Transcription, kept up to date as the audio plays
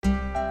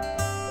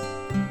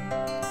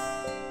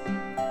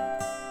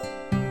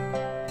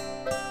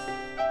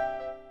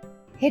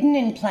Hidden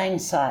in Plain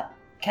Sight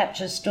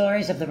captures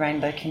stories of the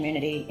rainbow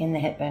community in the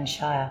Hepburn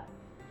Shire.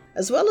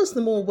 As well as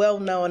the more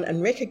well-known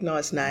and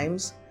recognised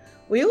names,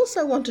 we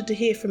also wanted to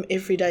hear from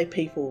everyday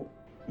people.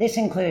 This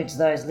includes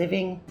those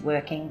living,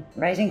 working,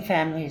 raising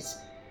families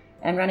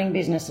and running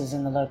businesses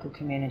in the local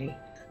community.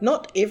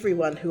 Not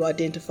everyone who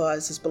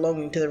identifies as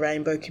belonging to the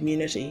rainbow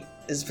community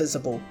is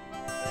visible.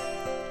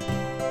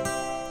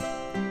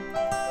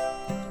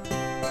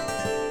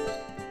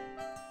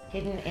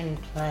 Hidden in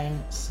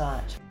Plain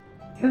Sight.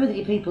 Who are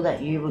the people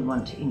that you would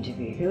want to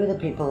interview? Who are the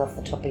people off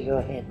the top of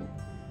your head?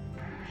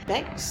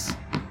 Max?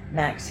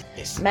 Max.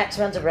 Yes. Max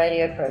runs a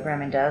radio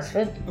program in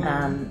Daylesford.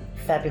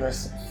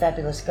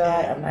 Fabulous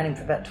guy. I've known him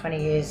for about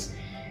 20 years.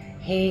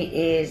 He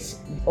is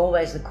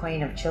always the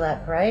queen of Chill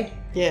Out Parade.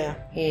 Yeah.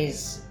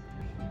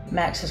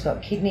 Max has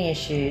got kidney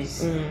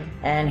issues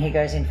and he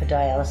goes in for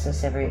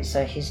dialysis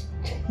so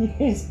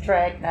his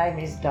drag name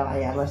is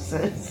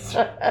Di-Alysis.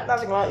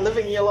 Nothing like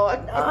living your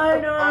life. I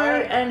know,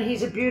 and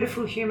he's a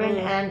beautiful human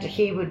and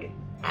he would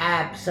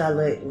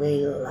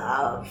absolutely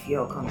love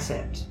your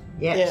concept.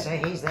 Yeah, so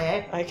he's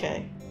there.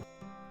 Okay.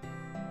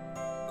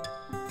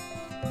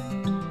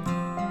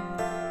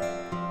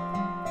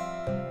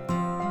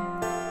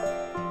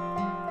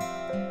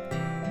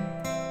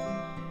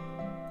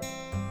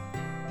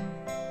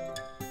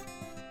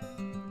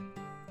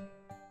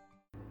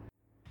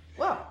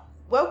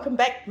 Welcome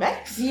back,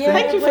 Max. Yeah,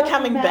 thank you for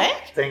coming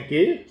back. Thank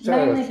you.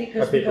 Mainly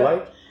because a bit we got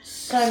late.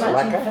 so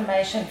much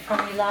information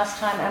from you last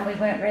time and we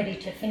weren't ready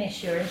to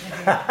finish your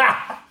interview.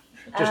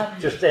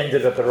 just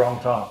ended at the wrong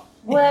time.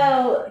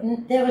 Well,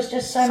 there was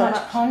just so much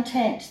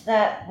content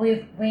that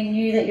we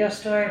knew that your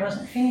story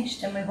wasn't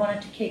finished and we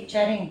wanted to keep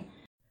chatting.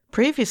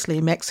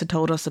 Previously, Max had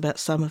told us about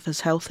some of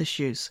his health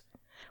issues,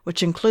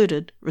 which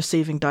included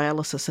receiving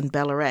dialysis in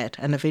Ballarat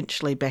and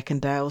eventually back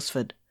in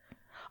Daylesford.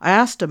 I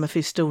asked him if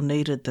he still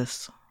needed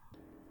this.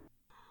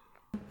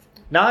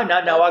 No. I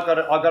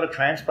got a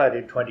transplant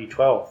in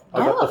 2012. I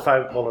got the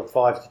phone call at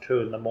 5 to 2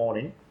 in the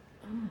morning.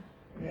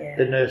 Yeah.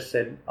 The nurse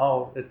said,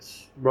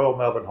 it's Royal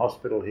Melbourne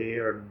Hospital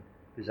here, and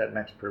is that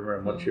Max Primer,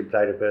 and what's your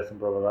date of birth, and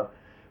blah, blah, blah.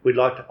 We'd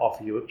like to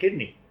offer you a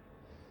kidney.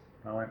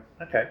 I went,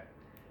 okay.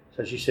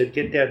 So she said,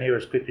 get down here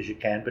as quick as you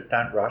can, but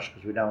don't rush,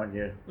 because we don't want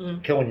you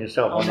killing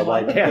yourself on the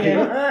way down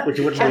here, which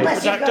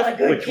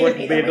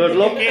wouldn't be a good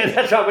look. Yeah,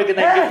 that's right, we can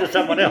then give to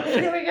someone else.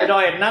 And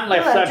I had none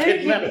left, so it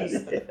didn't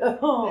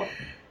matter.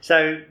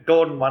 So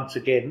Gordon, once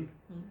again,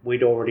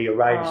 we'd already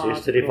arranged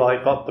this, that if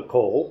I got the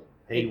call,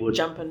 he would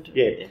jump into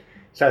it.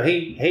 So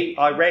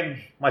I rang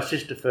my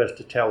sister first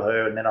to tell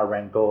her, and then I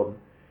rang Gordon.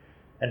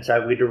 And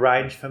so we'd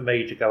arranged for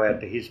me to go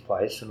out to his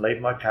place and leave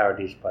my car at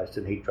his place,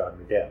 and he'd drive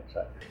me down.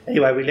 So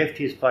anyway, we left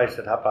his place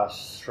at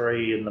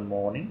 3:30 in the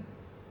morning,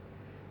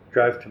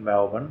 drove to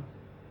Melbourne,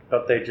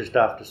 got there just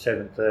after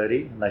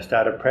 7:30, and they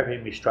started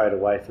prepping me straight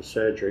away for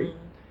surgery.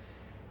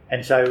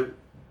 And so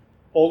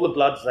all the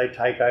bloods they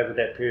take over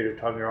that period of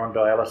time you're on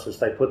dialysis,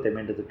 they put them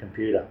into the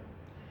computer.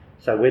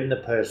 So when the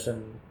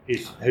person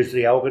who's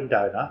the organ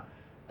donor,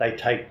 they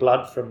take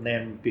blood from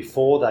them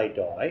before they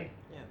die,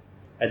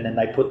 and then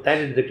they put that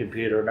into the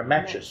computer and it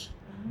matches.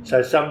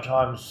 So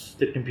sometimes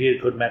the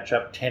computer could match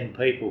up 10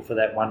 people for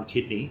that one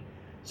kidney.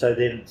 So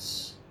then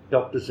it's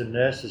doctors and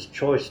nurses'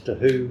 choice to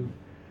who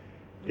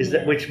is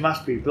that, which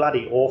must be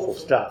bloody awful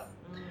stuff.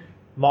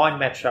 Mine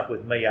matched up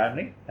with me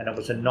only, and it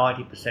was a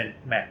 90%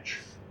 match,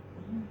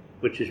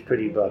 which is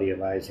pretty bloody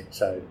amazing.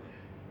 So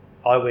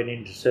I went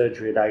into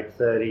surgery at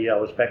 8:30. I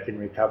was back in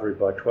recovery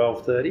by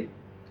 12:30,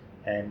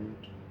 and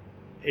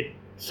it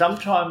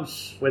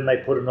sometimes when they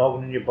put an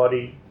organ in your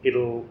body,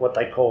 it'll what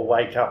they call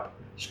wake up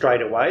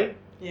straight away.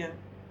 Yeah.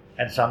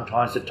 And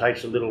sometimes it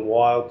takes a little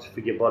while for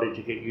your body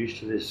to get used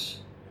to this.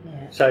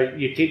 Yeah. So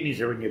your kidneys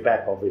are in your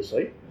back,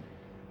 obviously.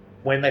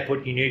 When they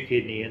put your new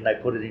kidney in, they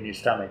put it in your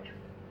stomach.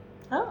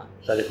 Oh.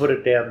 So they put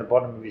it down the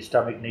bottom of your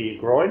stomach near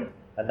your groin,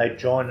 and they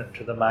join it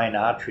to the main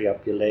artery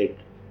up your leg.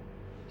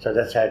 So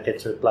that's how it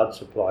gets a blood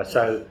supply.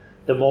 So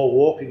the more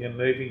walking and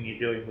moving you're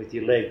doing with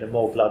your leg, the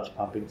more blood's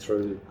pumping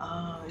through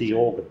the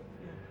organ.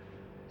 Yeah.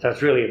 So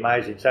it's really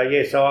amazing.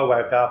 So so I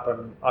woke up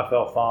and I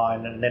felt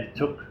fine, and then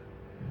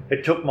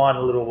it took mine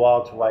a little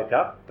while to wake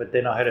up, but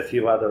then I had a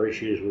few other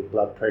issues with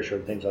blood pressure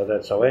and things like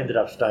that. So I ended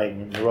up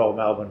staying in the Royal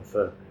Melbourne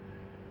for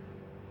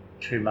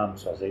 2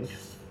 months, I think.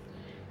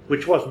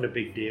 Which wasn't a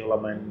big deal. I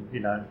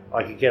mean,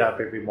 I could get up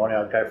every morning,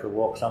 I'd go for a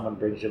walk, someone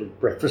brings you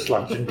breakfast,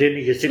 lunch and dinner,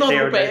 you sit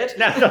there and eat.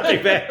 No, not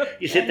too bad.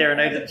 You sit there and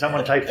eat it and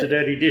someone takes the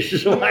dirty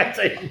dishes away.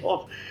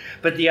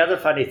 But the other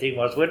funny thing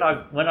was when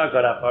I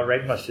got up, I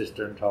rang my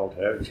sister and told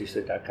her, and she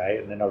said, okay,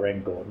 and then I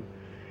rang Gordon.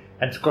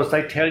 And of course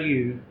they tell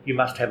you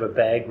must have a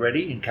bag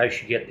ready in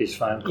case you get this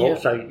phone call. Yeah.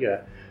 So,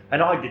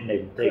 and I didn't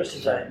even think.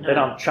 So then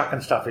I'm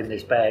chucking stuff in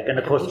this bag, and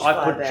of course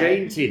I put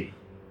jeans in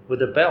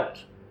with a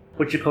belt,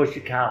 which of course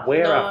you can't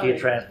wear after your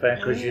transplant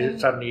because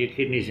suddenly your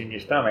kidney's in your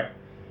stomach.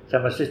 So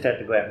my sister had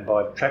to go out and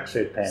buy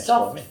tracksuit pants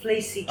for me. Soft,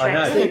 fleecy tracksuit. I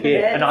know,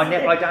 yeah. And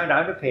I don't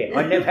own a pair.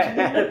 I never had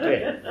a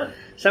pair.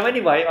 So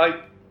anyway,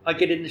 I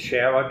get in the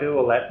shower, I do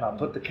all that, and I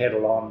put the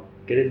kettle on,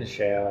 get in the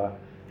shower,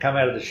 come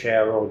out of the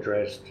shower all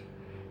dressed,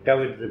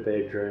 go into the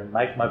bedroom,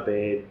 make my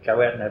bed,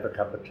 go out and have a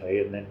cup of tea,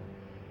 and then,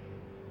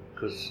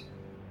 because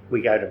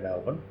we go to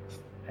Melbourne,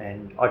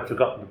 and I'd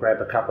forgotten to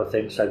grab a couple of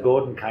things, so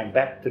Gordon came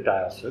back to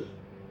Daylesford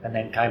and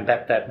then came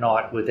back that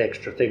night with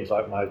extra things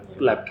like my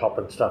laptop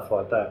and stuff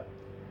like that.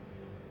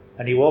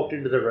 And he walked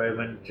into the room,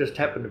 and just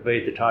happened to be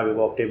the time he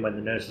walked in when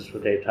the nurses were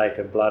there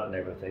taking blood and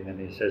everything, and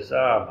he says,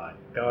 "Oh my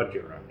God,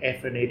 you're an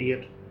effing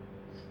idiot."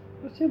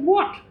 I said,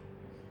 "What?"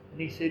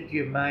 And he said,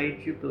 "You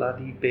made your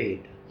bloody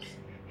bed.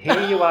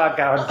 Here you are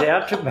going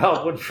down to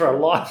Melbourne for a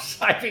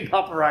life-saving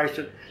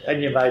operation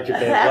and you made your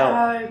bed."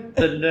 Well,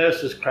 the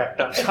nurses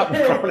cracked up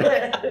something from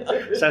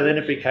it. So then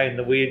it became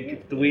the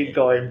weird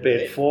guy in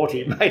bed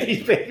 40 made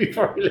his bed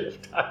before he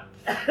left home.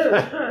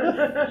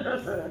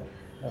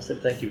 I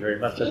said, "Thank you very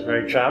much, that's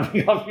very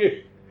charming of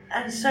you."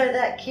 And so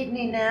that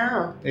kidney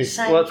now? It's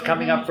kidney?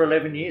 coming up for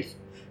 11 years.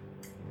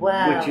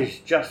 Wow. Which is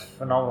just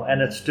phenomenal,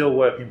 and it's still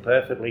working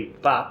perfectly,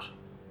 but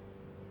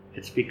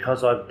it's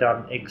because I've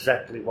done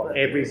exactly what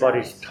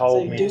everybody's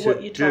told me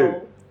to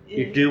do.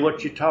 You do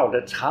what you're told.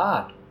 It's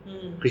hard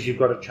because you've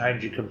got to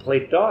change your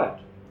complete diet.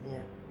 Yeah.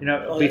 You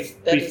know,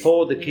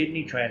 before the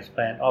kidney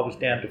transplant, I was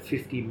down to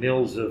 50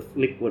 mils of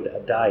liquid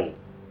a day.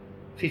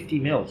 50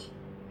 mils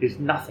is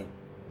nothing.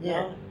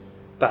 Yeah.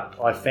 But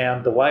I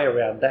found the way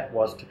around that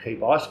was to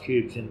keep ice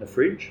cubes in the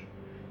fridge,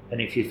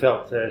 and if you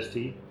felt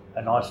thirsty,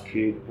 an ice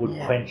cube would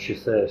quench your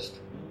thirst,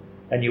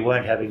 and you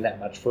weren't having that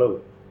much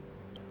fluid.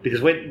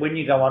 Because when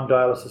you go on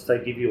dialysis,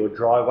 they give you a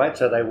dry weight,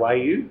 so they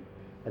weigh you,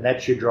 and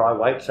that's your dry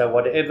weight. So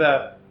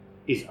whatever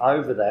is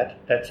over that,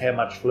 that's how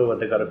much fluid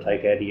they've got to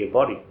take out of your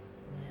body.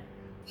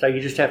 So you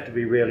just have to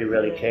be really,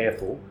 really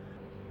careful.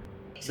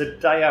 The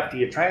day after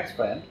your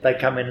transplant, they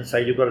come in and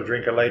say, "You've got to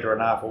drink 1.5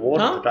 litres of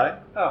water today."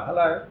 "Oh,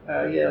 hello.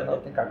 Yeah, I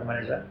think I can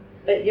manage that."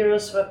 But you're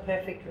also a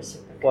perfect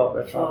recipient. Well,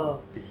 that's right.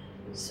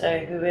 So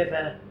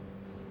whoever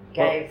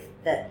gave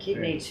that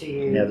kidney to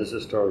you... Now there's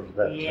a story to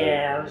that too.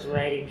 Yeah, I was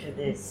waiting for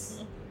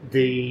this.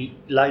 The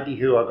lady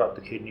who I got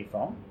the kidney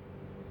from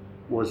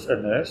was a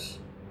nurse,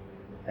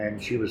 and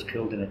she was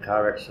killed in a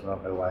car accident on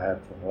her way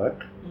home from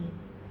work.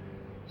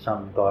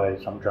 Some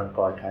drunk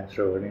guy came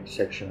through an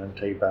intersection and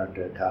T-boned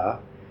her car.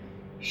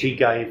 She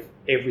gave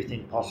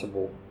everything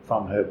possible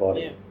from her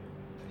body,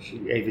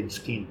 even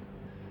skin.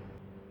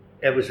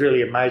 It was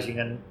really amazing,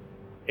 and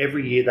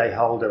every year they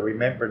hold a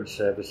remembrance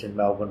service in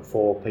Melbourne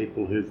for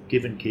people who've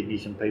given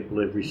kidneys and people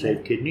who've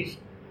received kidneys.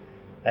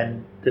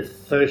 And the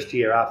first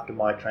year after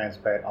my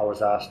transplant, I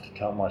was asked to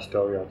tell my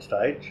story on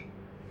stage.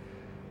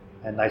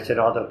 And they said,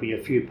 "Oh, there'll be a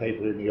few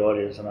people in the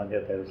audience," and I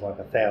knew there was like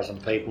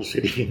 1,000 people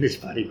sitting in this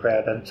bloody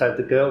crowd. And so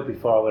the girl,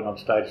 before I went on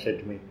stage, said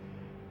to me,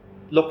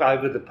 "Look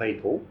over the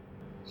people.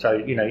 So,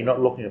 you know, you're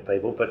not looking at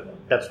people, but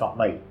that's not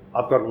me.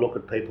 I've got to look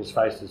at people's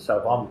faces. So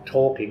if I'm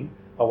talking,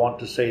 I want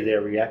to see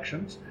their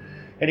reactions."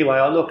 Anyway,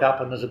 I look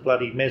up and there's a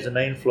bloody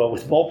mezzanine floor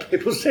with more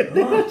people sitting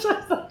there. So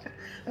I thought,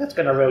 that's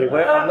going to really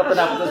work. I'm looking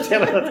up at the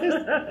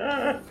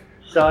television.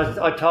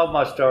 So I told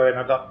my story and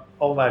I got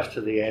almost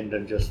to the end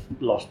and just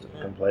lost it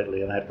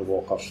completely and had to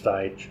walk off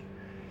stage.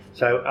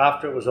 So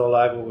after it was all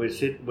over,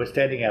 we're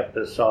standing out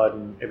the side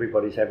and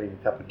everybody's having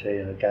a cup of tea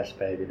and a gas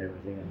bag and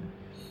everything. And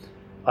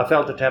I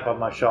felt a tap on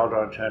my shoulder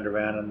and I turned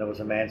around and there was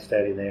a man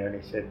standing there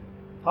and he said,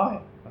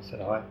 "Hi." I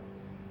said, "Hi.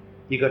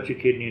 You got your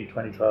kidney in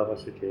 2012? I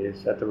said,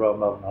 "Yes." "At the Royal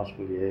Melbourne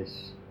Hospital?"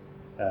 "Yes."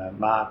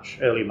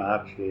 Early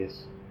March,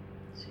 yes.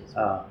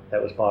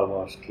 That was my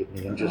wife's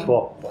kidney, and just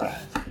walked away.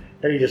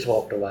 Then he just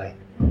walked away.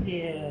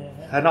 Yeah.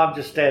 And I'm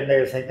just standing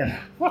there thinking,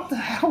 what the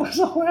hell was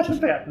all that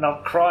about? And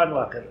I'm crying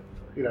like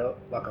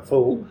a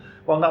fool.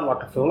 Well, not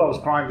like a fool. I was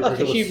crying because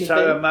it was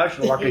so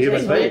emotional, like a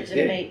human being.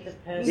 To meet the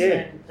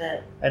person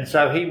that... And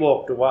so he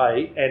walked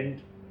away,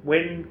 and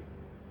when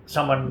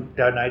someone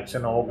donates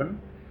an organ,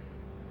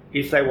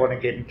 if they want to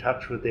get in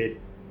touch with their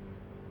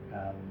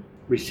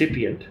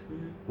recipient,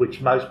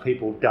 which most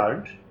people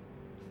don't,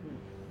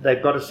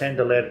 they've got to send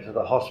a letter to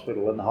the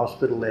hospital, and the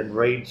hospital then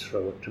reads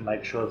through it to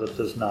make sure that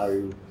there's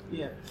no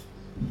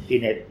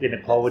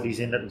inequalities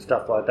in it and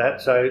stuff like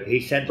that. So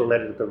he sent a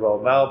letter to the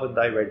Royal Melbourne,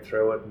 they read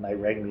through it and they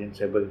rang me and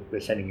said, "We're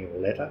sending you a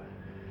letter."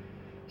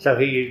 So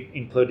he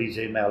included his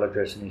email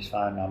address and his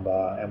phone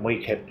number, and we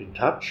kept in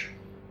touch.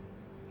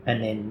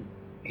 And then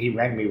he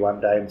rang me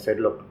one day and said,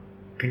 "Look,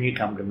 can you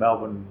come to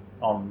Melbourne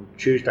on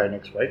Tuesday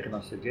next week?" And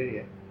I said,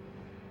 yeah.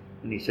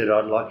 And he said,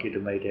 "I'd like you to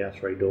meet our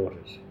 3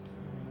 daughters."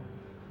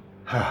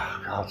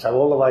 Oh, God. So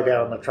all the way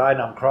down on the train,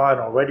 I'm crying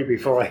already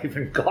before I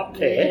even got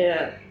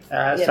there.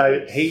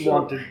 So he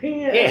wanted...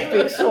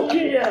 big sook.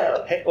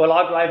 Well,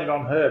 I blame it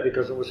on her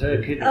because it was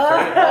her kidney.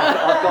 I've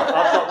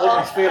got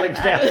women's feelings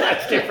now.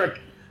 That's different.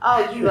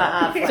 Oh, you were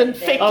halfway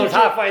there. I was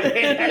halfway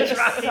there. That's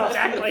right,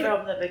 exactly.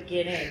 From the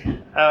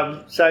beginning.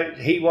 So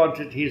he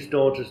wanted his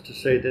daughters to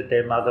see that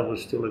their mother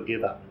was still a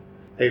giver,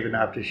 even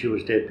after she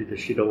was dead, because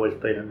she'd always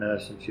been a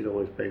nurse and she'd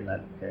always been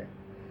that. Yeah.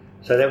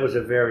 So that was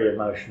a very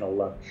emotional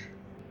lunch.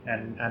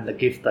 And the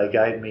gift they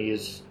gave me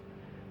is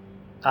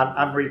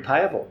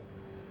unrepayable.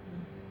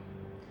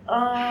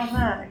 Oh,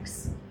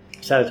 Max.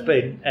 So it's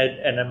been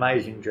an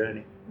amazing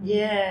journey.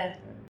 Yeah.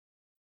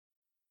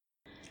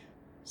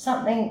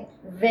 something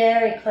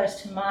very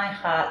close to my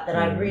heart that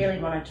I really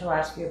wanted to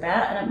ask you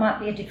about, and it might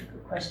be a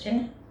difficult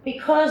question.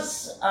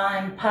 Because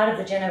I'm part of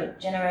the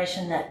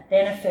generation that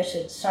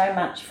benefited so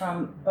much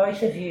from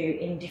both of you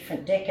in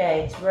different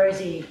decades,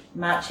 Rosie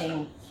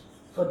marching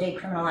for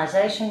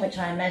decriminalisation, which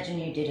I imagine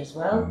you did as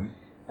well,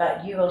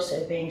 but you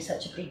also being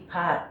such a big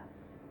part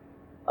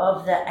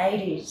of the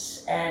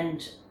 80s,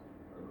 and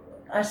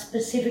I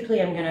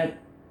specifically am going to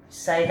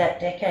say that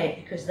decade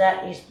because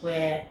that is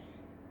where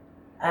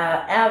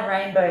our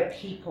rainbow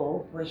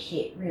people were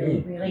hit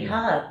really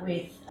hard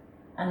with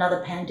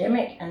another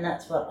pandemic, and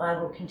that's what I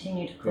will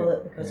continue to call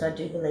it because I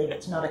do believe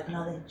it's not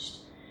acknowledged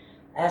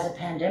as a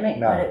pandemic,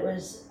 but it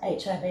was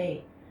HIV.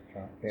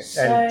 Right, yeah.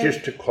 So, and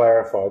just to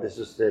clarify, this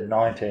is the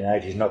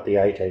 1980s, not the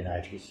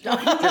 1880s.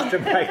 Just to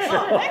make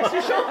sure.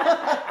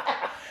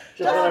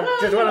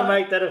 Just want to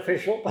make that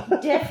official.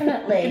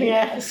 Definitely.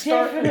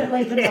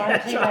 Definitely the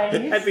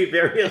 1980s. That'd be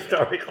very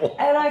historical.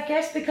 And I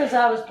guess because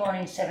I was born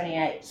in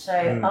 78, so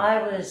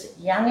I was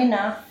young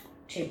enough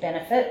to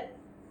benefit.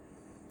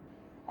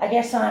 I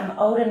guess I'm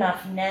old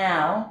enough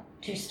now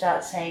to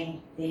start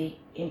seeing the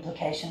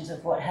implications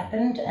of what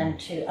happened and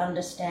to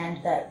understand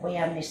that we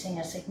are missing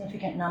a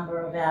significant number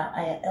of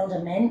our elder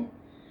men,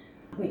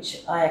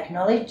 which I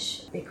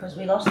acknowledge because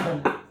we lost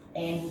them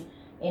in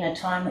a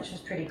time which was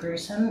pretty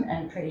gruesome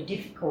and pretty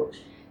difficult.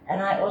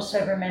 And I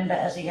also remember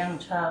as a young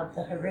child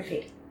the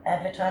horrific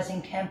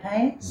advertising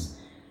campaigns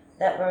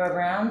that were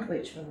around,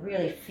 which were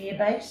really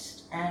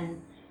fear-based.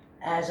 And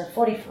as a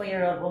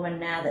 44-year-old woman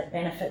now that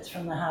benefits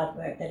from the hard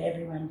work that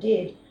everyone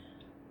did,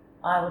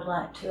 I would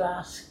like to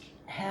ask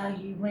how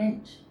you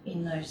went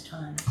in those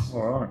times.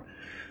 All right.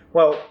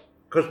 Well,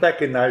 because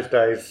back in those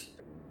days,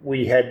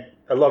 we had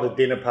a lot of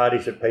dinner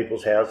parties at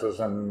people's houses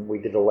and we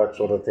did all that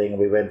sort of thing.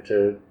 We went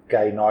to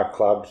gay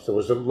nightclubs. There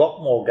was a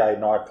lot more gay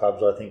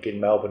nightclubs, I think,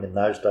 in Melbourne in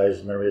those days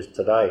than there is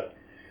today.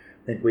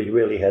 I think we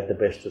really had the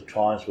best of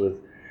times with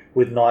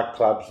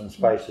nightclubs and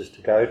spaces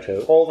to go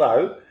to.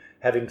 Although,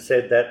 having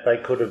said that, they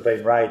could have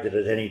been raided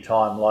at any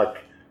time, like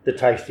the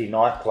Tasty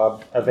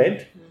nightclub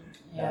event,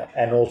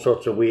 and all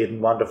sorts of weird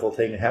and wonderful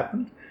things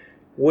happened.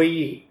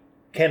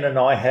 Ken and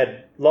I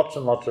had lots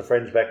and lots of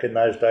friends back in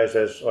those days,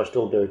 as I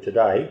still do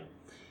today,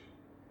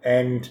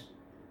 and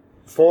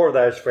 4 of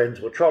those friends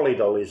were trolley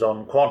dollies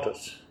on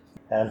Qantas,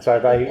 and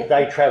so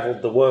they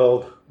travelled the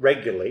world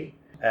regularly,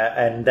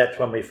 and that's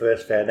when we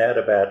first found out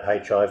about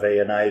HIV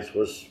and AIDS,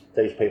 was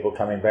these people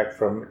coming back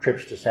from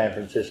trips to San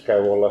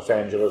Francisco or Los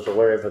Angeles or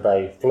wherever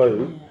they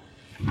flew,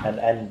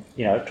 and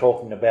you know,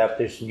 talking about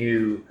this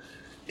new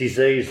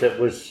disease that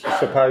was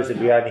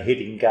supposedly only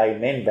hitting gay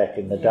men back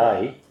in the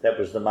day. That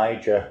was the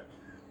major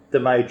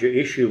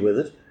issue with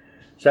it.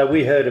 So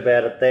we heard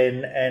about it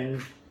then,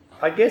 and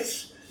I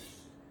guess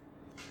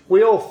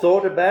we all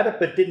thought about it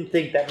but didn't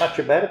think that much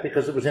about it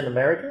because it was in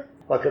America,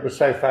 like it was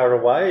so far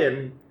away,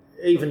 and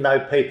even though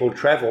people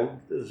travelled,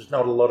 there's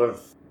not a lot of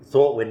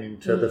thought went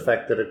into the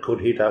fact that it could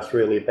hit us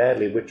really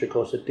badly, which of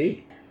course it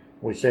did.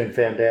 We soon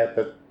found out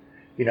that,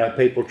 you know,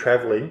 people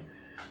travelling,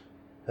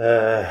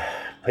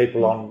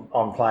 people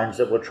on planes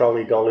that were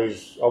trolley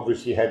dollies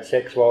obviously had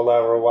sex while they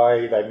were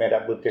away. They met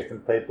up with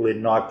different people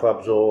in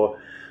nightclubs or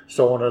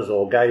saunas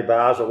or gay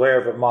bars or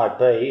wherever it might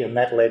be, and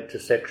that led to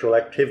sexual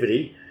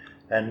activity.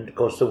 And of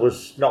course there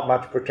was not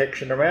much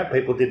protection around.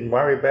 People didn't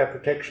worry about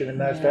protection in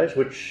those days,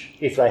 which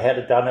if they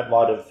had done it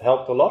might have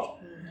helped a lot.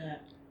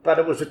 But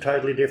it was a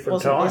totally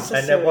different time,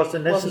 and that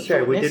wasn't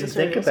necessary. We didn't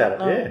think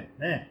about it.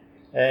 Yeah.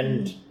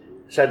 And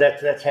so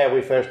that's how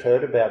we first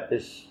heard about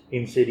this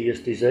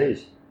insidious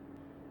disease.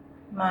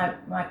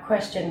 My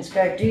questions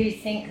go, do you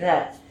think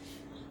that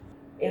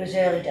it was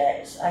early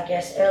days? I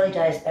guess early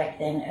days back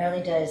then,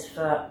 early days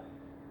for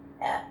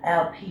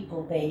our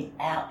people being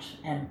out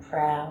and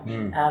proud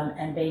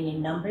and being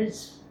in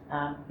numbers,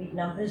 big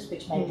numbers,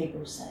 which made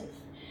people safe.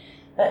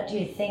 But do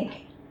you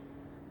think,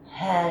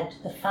 had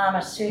the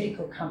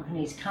pharmaceutical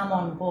companies come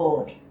on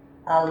board,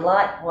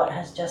 like what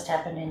has just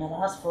happened in the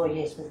last 4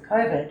 years with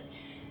COVID,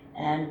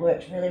 and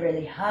worked really,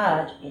 really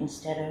hard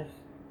instead of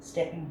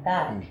stepping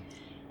back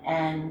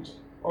and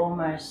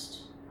almost,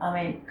 I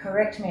mean,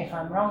 correct me if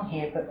I'm wrong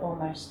here, but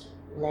almost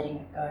letting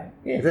it go?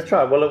 Yeah, that's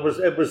right. Well, it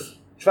was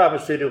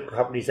pharmaceutical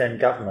companies and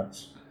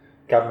governments.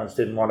 Governments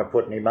didn't want to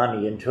put any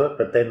money into it,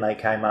 but then they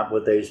came up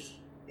with these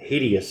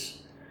hideous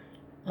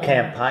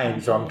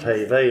campaigns on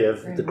TV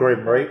of the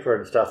Grim Reaper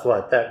and stuff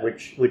like that,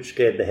 which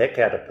scared the heck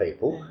out of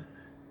people.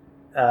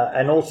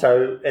 And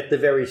also, at the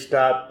very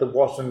start,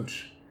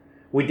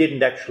 we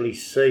didn't actually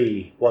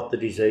see what the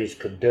disease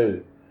could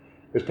do,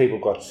 because people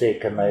got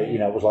sick and they, you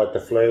know, it was like the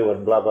flu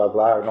and blah, blah,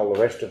 blah and all the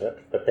rest of it.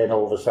 But then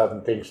all of a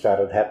sudden things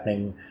started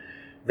happening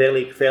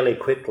fairly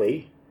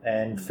quickly,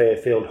 and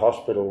Fairfield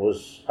Hospital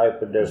was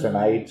opened as an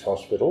AIDS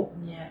hospital.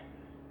 Yeah.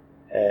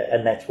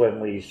 And that's when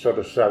we sort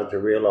of started to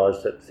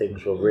realise that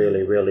things were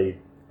really, really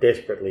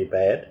desperately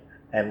bad.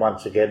 And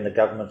once again, the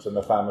governments and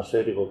the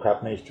pharmaceutical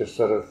companies just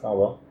sort of, oh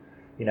well,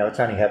 you know,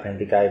 it's only happening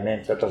to gay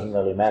men, so it doesn't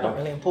really matter. It's not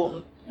really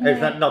important.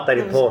 It's not that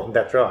important,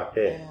 that's right,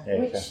 yeah.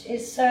 Which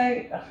is so,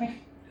 I mean,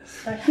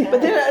 So sad.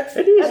 But then it's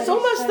That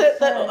almost is so that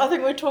sad. I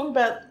think we're talking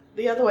about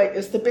the other way,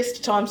 is the best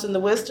of times and the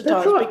worst of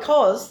That's times, right.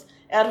 because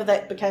out of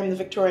that became the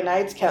Victorian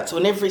AIDS Council,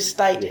 and every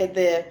state had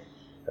their...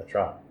 That's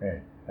right, yeah.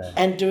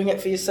 And doing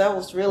it for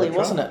yourselves, really, That's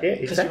wasn't right. it? Yeah,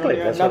 Because exactly.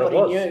 you're on That's your own, what it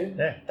nobody was. knew.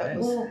 Yeah, That yeah.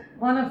 was... Well,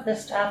 one of the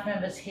staff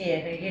members here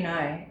who you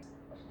know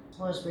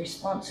was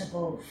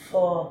responsible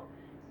for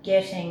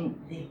getting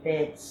the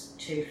beds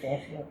to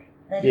Fairfield.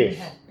 They didn't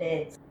Yes. have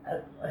beds.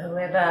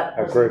 Whoever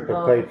A was group of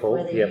involved, people,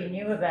 whether yep. you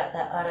knew about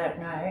that, I don't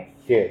know.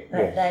 Yeah, But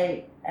yeah.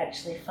 they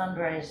actually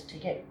fundraised to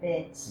get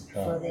beds That's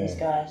right, for these yeah,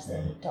 guys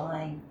that were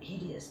dying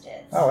hideous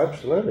deaths. Oh,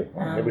 absolutely.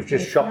 It was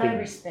just with shocking. No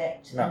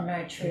respect No. and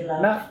no true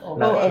love. No, or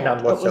no, care. none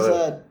it was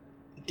whatsoever.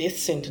 a death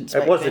sentence It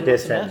back was a then, death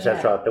wasn't sentence, it?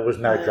 that's right. There was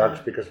no Yeah. drugs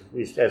because,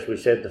 as we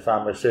said, the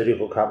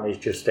pharmaceutical companies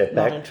just stepped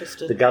Not back.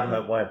 interested. The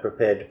government weren't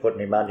prepared to put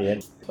any money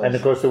in. And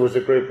of course, there was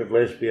a group of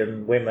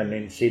lesbian women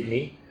in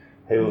Sydney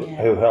who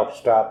helped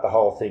start the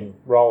whole thing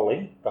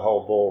rolling, the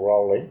whole ball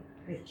rolling,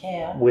 With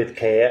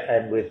care.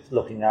 and with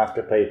looking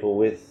after people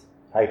with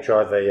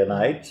HIV and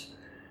AIDS.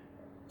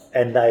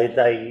 And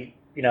they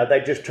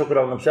just took it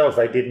on themselves.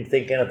 They didn't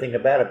think anything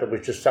about it. It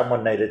was just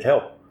someone needed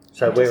help.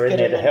 So Just we're in get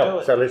there in to and do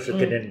help. it. So let's just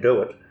get in and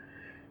do it.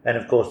 And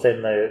of course,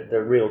 then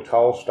the real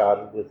toll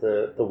started with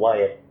the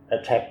way it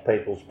attacked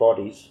people's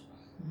bodies.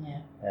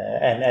 Yeah.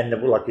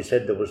 And like you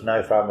said, there was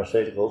no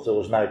pharmaceuticals, there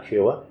was no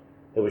cure.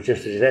 It was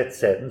just a death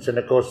sentence. And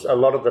of course, a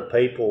lot of the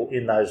people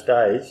in those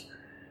days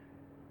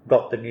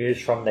got the news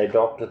from their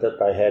doctor that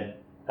they had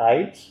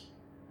AIDS,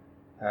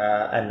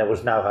 and there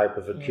was no hope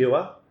of a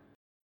cure.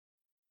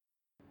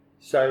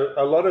 So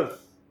a lot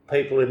of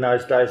people in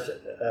those days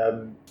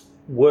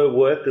were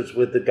workers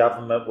with the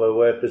government, were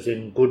workers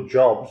in good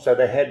jobs, so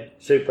they had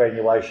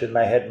superannuation,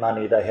 they had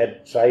money, they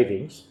had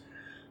savings.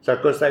 So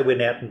of course they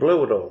went out and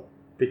blew it all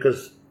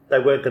because they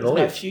weren't going to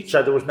live. No future.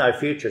 So there was no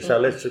future. So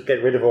let's just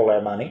get rid of all our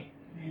money.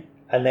 Yeah.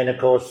 And then of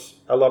course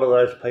a lot of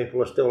those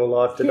people are still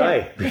alive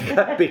today,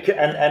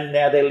 and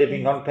now they're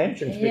living on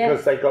pensions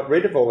because they got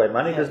rid of all their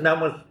money because no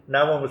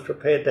one was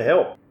prepared to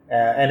help.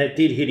 And it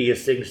did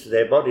hideous things to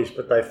their bodies,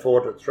 but they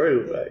fought it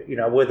through.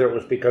 Whether it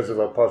was because of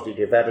a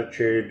positive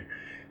attitude,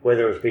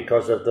 whether it was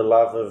because of the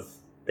love of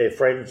their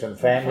friends and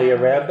family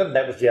around them.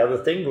 That was the other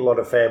thing. A lot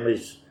of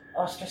families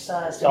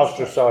Ostracised.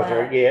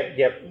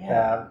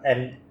 Yeah.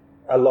 And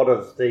a lot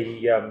of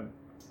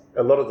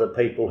the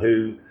people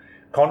who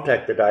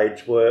contacted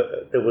AIDS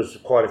there was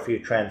quite a few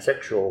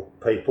transsexual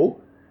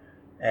people,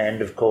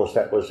 and of course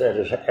that was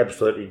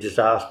absolutely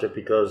disaster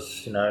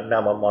because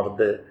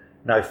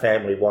no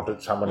family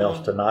wanted someone else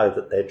to know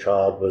that their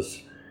child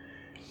was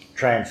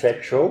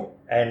transsexual,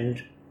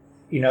 and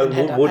would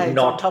AIDS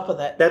not on top of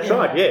that. That's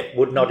right, yeah,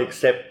 would not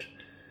accept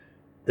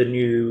the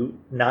new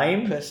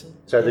name. Person.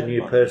 So the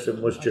new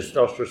person was just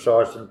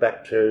ostracised and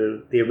back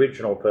to the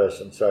original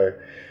person. So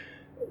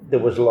there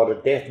was a lot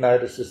of death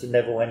notices that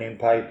never went in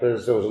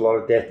papers. There was a lot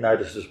of death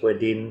notices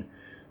went in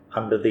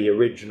under the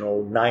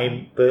original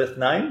birth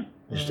name,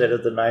 instead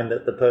of the name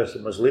that the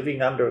person was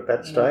living under at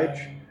that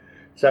stage.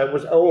 So it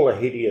was all a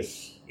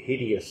hideous,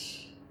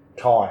 hideous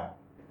time.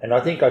 And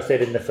I think I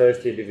said in the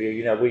first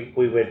interview,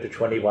 we went to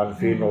 21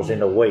 funerals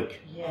in a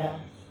week,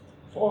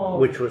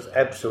 which was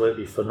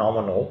absolutely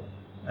phenomenal.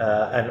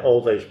 And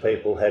all these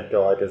people had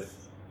died of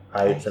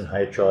AIDS and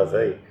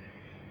HIV.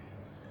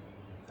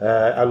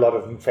 A lot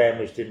of them,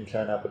 families didn't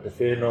turn up at the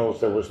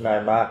funerals. There was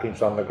no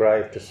markings on the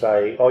grave to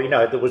say,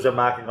 there was a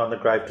marking on the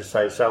grave to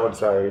say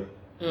so-and-so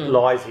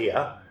lies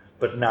here,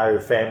 but no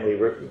family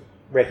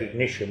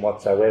recognition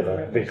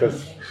whatsoever,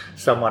 because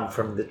someone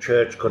from the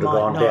church could have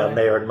gone down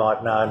there and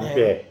might know.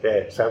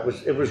 Yeah. So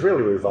it was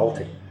really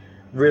revolting.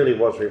 Really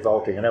was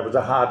revolting, and it was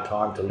a hard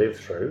time to live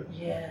through.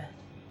 Yeah.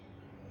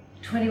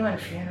 21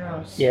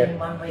 funerals Yeah, in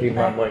 1 week. in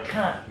 1 week.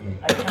 I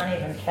can't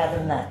even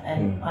fathom that.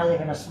 And I live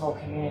in a small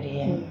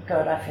community, and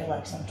God, I feel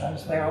like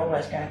sometimes we're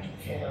always going to the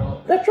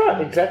funeral. That's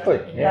right, exactly.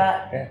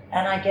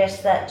 And I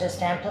guess that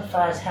just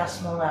amplifies how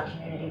small our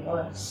community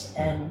was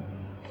and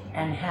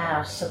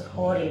how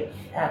supportive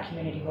our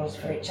community was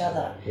for each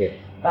other. Yeah.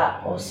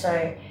 But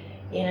also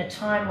in a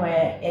time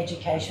where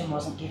education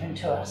wasn't given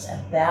to us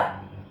about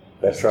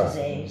this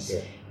disease,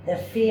 the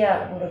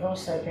fear would have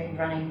also been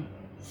running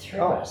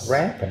through us.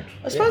 Rampant.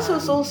 I suppose there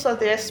was also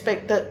the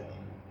aspect that,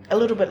 a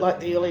little bit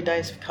like the early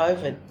days of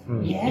COVID,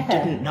 you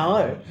didn't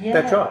know. Yeah.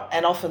 That's right.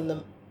 And often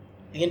the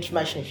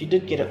information, if you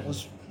did get it,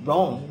 was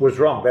wrong. Was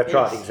wrong, that's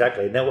right,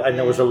 exactly. And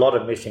there was a lot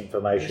of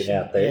misinformation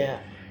out there. Yeah.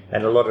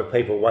 And a lot of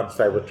people, once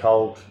they were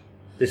told,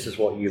 this is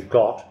what you've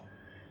got,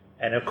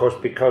 and of course,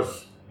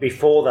 because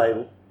before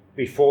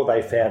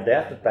they found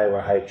out that they were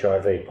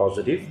HIV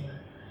positive,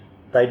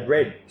 they'd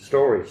read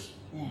stories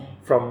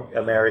from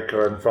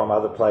America and from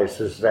other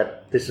places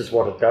that this is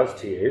what it does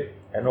to you,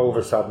 and all of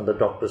a sudden the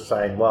doctor's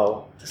saying,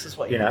 well, this is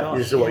what you've got.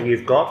 This is what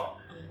you've got,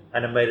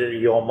 and immediately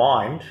your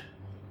mind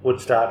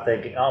would start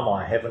thinking, oh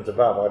my heavens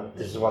above,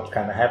 this is what's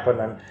going to happen.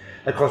 And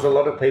of course a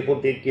lot of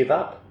people did give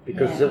up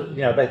because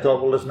they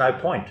thought, well, there's no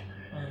point.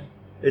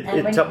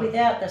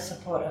 Without the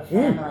support of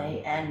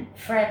family and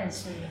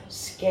friends,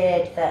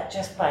 scared that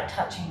just by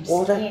touching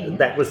skin,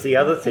 that was the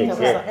other thing. Things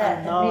like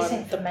that. The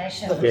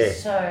misinformation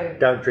was so.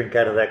 Don't drink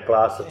out of that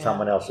glass that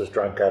someone else has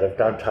drunk out of.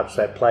 Don't touch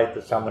that plate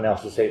that someone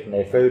else has eaten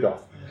their food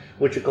off.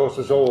 Which, of course,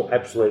 is all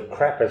absolute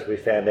crap, as we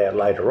found out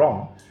later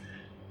on.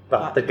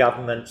 But the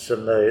governments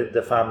and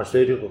the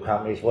pharmaceutical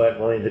companies weren't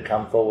willing to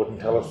come forward and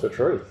tell us the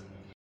truth.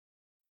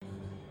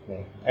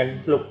 Yeah.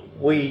 And look,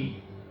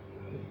 we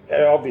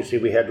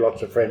had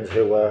lots of friends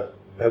who were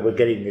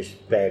getting this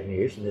bad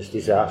news and this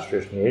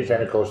disastrous news,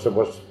 and of course there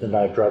was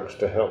no drugs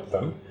to help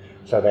them,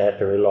 so they had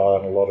to rely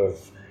on a lot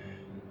of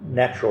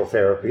natural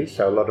therapies.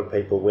 So a lot of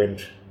people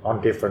went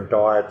on different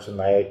diets and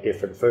they ate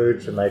different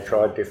foods and they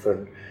tried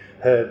different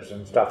herbs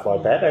and stuff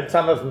like that. And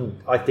some of them,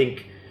 I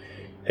think,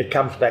 it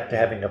comes back to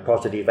having a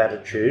positive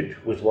attitude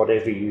with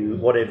whatever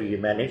you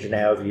manage and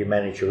however you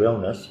manage your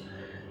illness.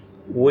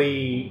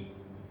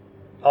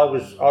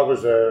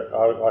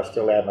 I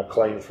still am a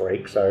clean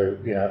freak, so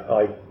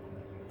I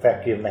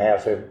vacuum the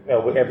house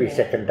every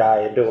second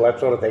day and do all that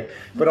sort of thing.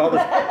 But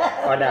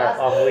I know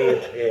I'm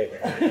weird,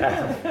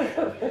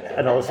 yeah.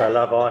 And I also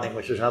love ironing,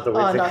 which is another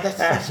weird thing. Oh no,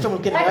 that's still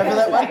getting over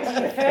that one.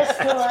 Your first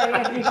story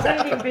of your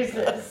cleaning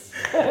business.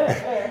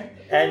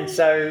 And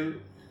so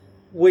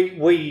we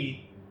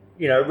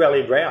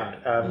rallied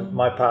round.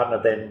 My partner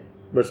then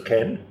was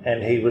Ken,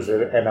 and he was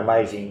an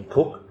amazing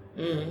cook.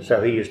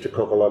 So he used to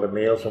cook a lot of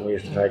meals, and we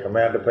used to take them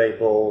round to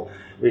people.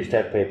 We used to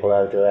have people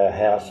over to our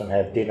house and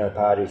have dinner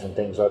parties and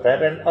things like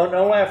that. And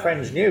all our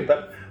friends knew,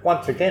 but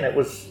once again, it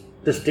was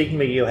the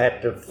stigma you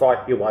had to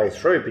fight your way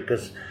through,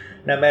 because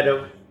no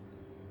matter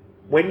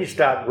when you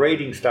start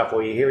reading stuff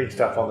or you're hearing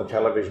stuff on the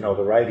television or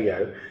the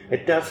radio,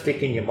 it does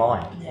stick in your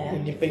mind. Yeah.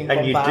 And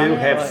you do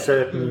have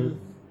certain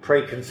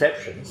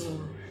preconceptions,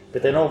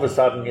 but then all of a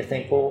sudden you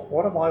think, well,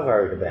 what am I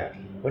worried about?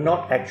 We're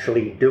not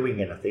actually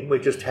doing anything. We're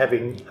just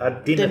having a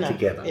dinner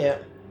together. Yeah.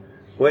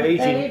 We're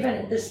eating.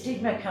 Even the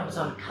stigma comes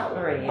on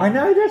cutlery. I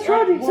know, that's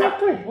right,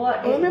 exactly.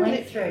 What it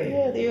went through.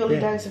 Yeah, the early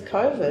days of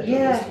COVID.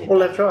 Yeah. Well,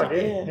 that's right,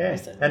 yeah.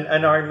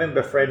 And I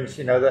remember friends,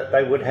 that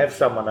they would have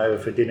someone over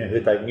for dinner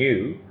who they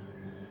knew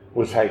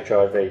was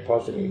HIV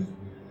positive.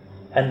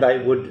 And they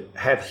would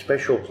have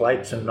special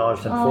plates and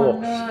knives and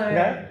forks.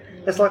 No.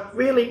 It's like,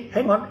 really,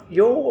 hang on,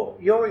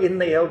 you're in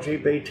the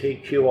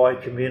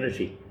LGBTQI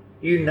community.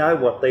 You know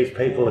what these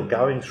people are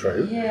going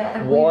through.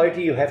 Yeah. Why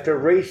do you have to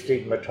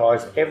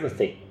re-stigmatise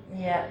everything?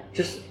 Yeah.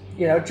 Just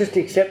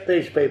accept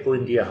these people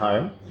into your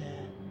home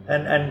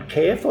and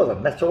care for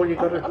them. That's all you've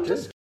got to do. I'm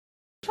just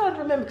trying to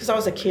remember, because I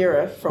was a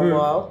carer for a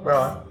while.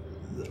 Right.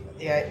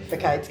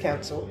 The AIDS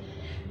Council.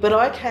 But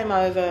I came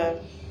over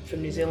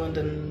from New Zealand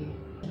in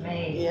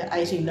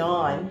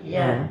 89.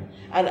 Yeah.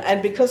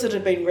 And because it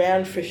had been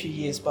round for a few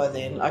years by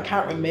then, I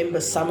can't remember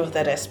some of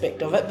that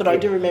aspect of it, but I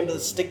do remember the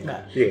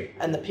stigma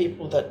and the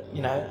people that,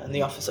 in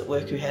the office at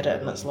work who had it,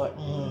 and it's like,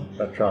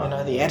 that's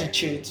right. The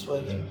attitudes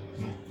were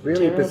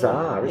really terrible.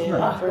 bizarre, isn't it? Oh,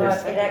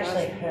 God, it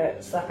actually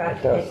hurts. Like,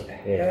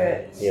 it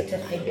hurts to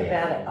think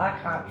about it. I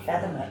can't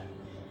fathom it.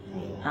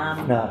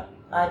 No.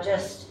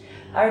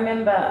 I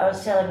remember I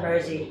was telling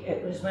Rosie,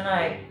 it was when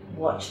I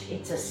watched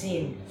It's a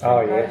Sin through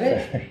Oh, COVID.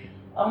 yes.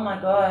 Oh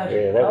my God.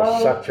 Yeah, that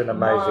was such an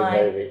amazing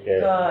movie. Yeah,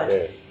 God.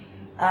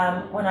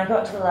 Yeah. When I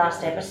got to the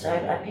last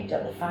episode, I picked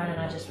up the phone and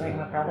I just rang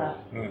my brother.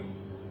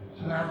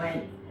 And I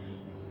went,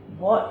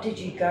 what did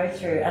you go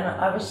through? And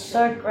I was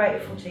so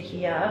grateful to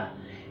hear.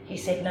 He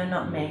said, no,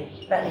 not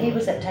me. But he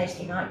was at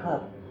Tasty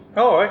Nightclub.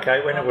 Oh,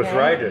 okay, when it was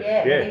raided.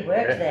 Yeah, he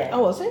worked there.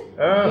 Oh, was he?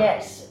 Oh.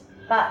 Yes,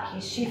 but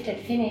his shift had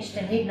finished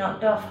and he'd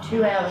knocked off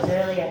 2 hours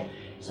earlier.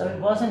 So he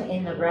wasn't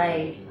in the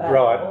raid, but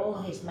all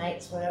his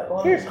mates were,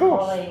 all his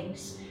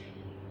colleagues.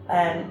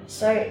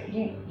 So,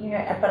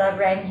 but I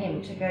rang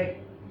him to go,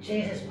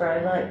 Jesus,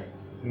 bro,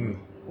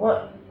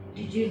 what,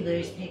 did you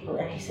lose people?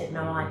 And he said,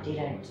 no, I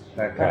didn't.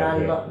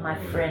 Okay, but my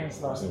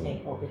friends lost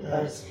people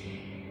because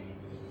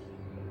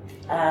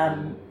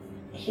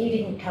he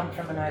didn't come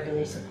from an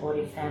overly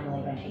supportive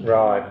family when he came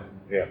along.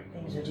 Yeah.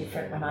 Things were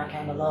different when I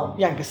came along.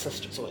 Younger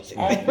sisters always.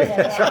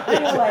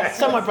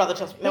 So my brother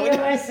tells me. He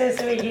always says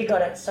to me, you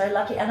got it so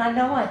lucky. And I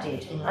know I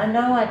did. I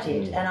know I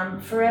did. And I'm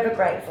forever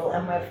grateful.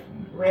 And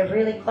we're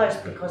really close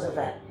because of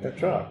that.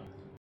 That's right.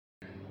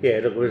 Yeah,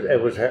 it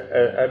was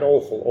an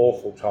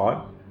awful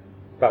time,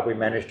 but we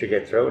managed to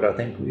get through it. I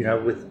think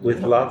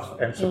with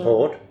love and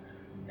support,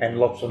 and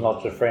lots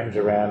of friends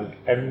around.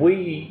 And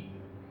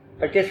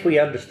I guess we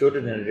understood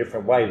it in a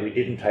different way. We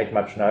didn't take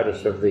much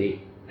notice of the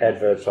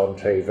adverts on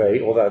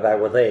TV, although they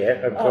were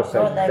there. Of course,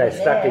 they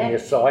stuck in your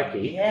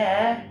psyche.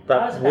 Yeah, but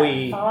I was about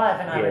 5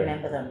 and I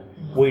remember them.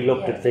 We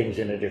looked at things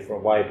in a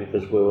different way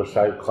because we were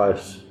so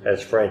close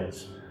as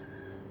friends.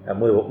 And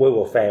we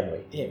were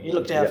family. Yeah, you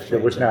looked out for there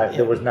was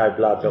no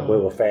blood, but we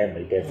were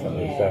family,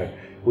 definitely. Yeah. So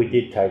we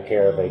did take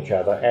care of each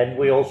other, and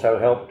we also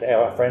helped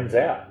our friends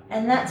out.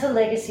 And that's a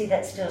legacy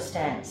that still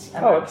stands.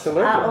 Oh,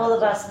 absolutely. All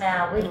of us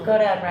now, we've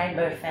got our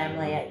rainbow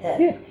family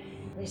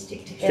We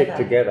stick together. Stick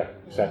together,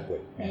 exactly.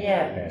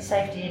 Yeah.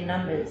 Safety in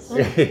numbers.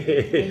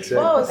 Exactly.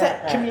 Well, it's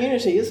that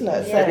community, isn't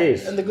it? Yeah. It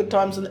is. And the good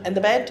times and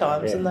the bad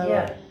times. And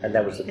And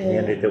that was the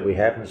community that we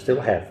have and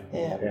still have.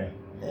 Yeah.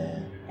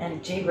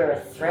 And gee, we're a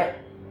threat.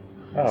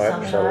 Oh,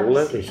 Sometimes.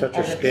 absolutely. Such a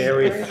As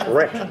scary big group of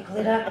threat. pink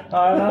glitter.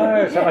 I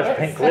know, so much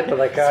pink glitter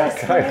they can't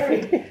So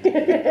cope.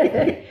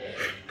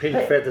 Pink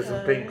feathers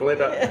and pink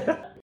glitter.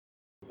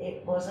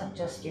 It wasn't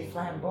just your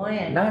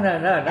flamboyant. No,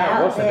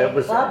 it wasn't. there It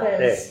was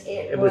clubbers.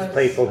 it was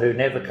people who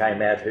never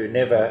came out, who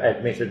never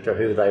admitted to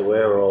who they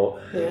were or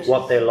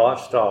what their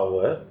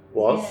lifestyle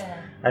was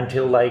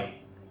until they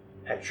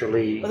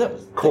actually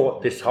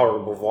caught this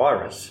horrible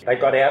virus. They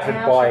got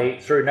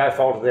outed through no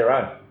fault of their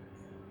own.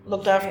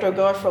 Looked after a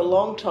guy for a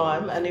long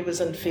time, and he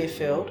was in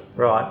Fairfield.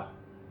 Right.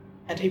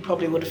 And he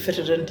probably would have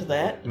fitted into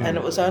that. And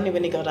it was only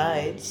when he got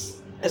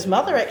AIDS. His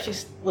mother actually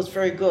was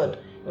very good.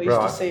 We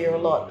used to see her a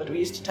lot, but we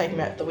used to take him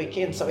out the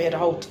weekend, so we had a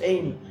whole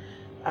team,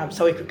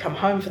 so he could come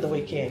home for the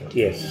weekend.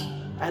 Yes.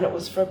 And it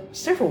was for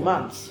several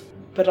months.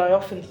 But I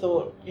often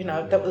thought,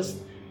 that was,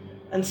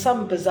 in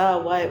some bizarre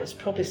way, it was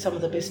probably some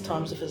of the best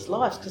times of his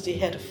life, because he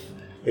had a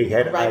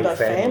rainbow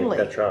family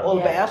that's right. all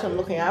about him,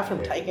 looking after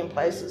him, taking him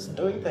places and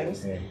doing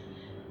things. Yeah.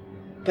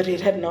 But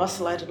he'd had an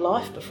isolated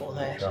life before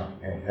that. Right.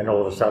 Yeah. And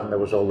all of a sudden there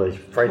was all these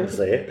friends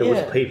there. There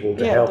was people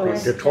to help him,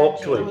 to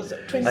talk to him. There was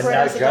 24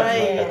 hours a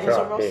day. It was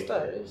a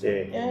roster.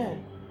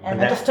 And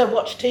And just to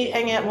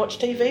hang out and watch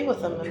TV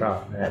with them and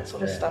that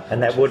sort of stuff.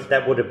 And that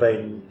would have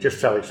been just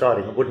so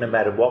exciting. It wouldn't have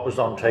mattered what was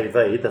on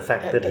TV. The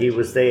fact that he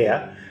was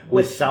there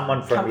with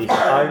someone from his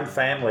own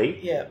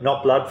family,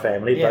 not blood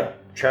family, but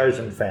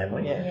chosen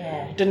family.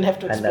 Didn't have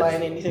to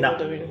explain anything or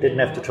do anything. Didn't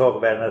have to talk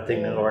about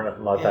anything or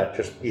anything like that.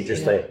 You're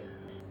just there.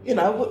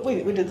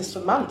 We did this for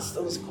months.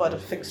 It was quite a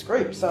fixed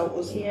group, so it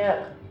was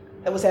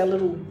it was our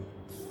little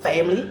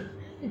family.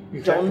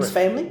 Exactly. John's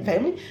family.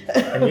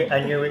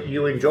 and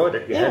you enjoyed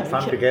it. You had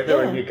fun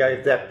together, and you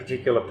gave that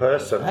particular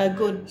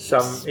person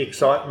some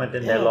excitement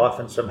in their life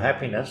and some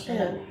happiness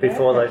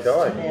before they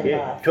died.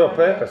 To a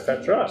purpose.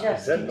 That's right.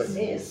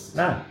 Exactly.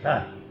 No.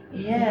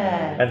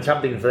 Yeah. And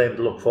something for them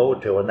to look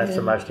forward to, and that's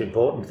the most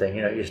important thing.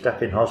 You're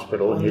stuck in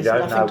hospital and you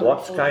don't know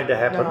what's going to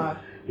happen. No.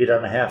 You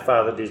don't know how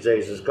far the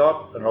disease has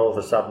got, and all of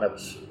a sudden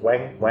it's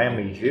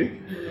whammies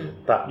you.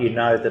 But you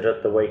know that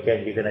at the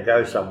weekend you're going to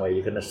go somewhere,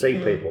 you're going to see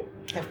people.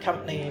 Have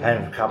company.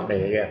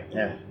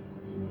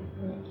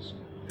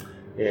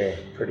 Yeah,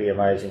 pretty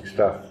amazing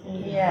stuff.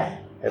 Yeah.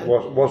 It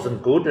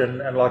wasn't good,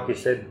 and like you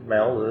said,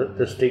 Mel,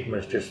 the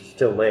stigma's just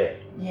still there.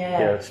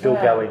 Yeah. It's still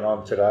going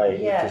on today.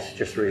 Yeah. It's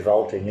just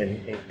revolting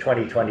in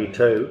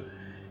 2022,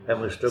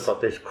 and we've still got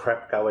this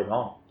crap going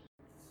on.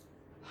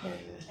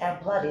 Our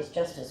blood is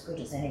just as good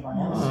as anyone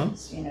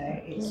else's,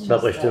 It's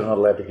but we're still not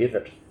allowed to give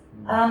it.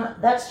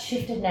 That's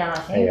shifted now, I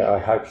think. Yeah, I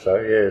hope so,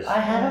 yes. I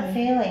have a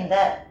feeling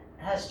that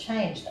has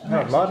changed.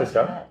 No, it might have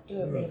done.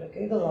 Do a bit of a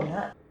Google on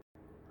that.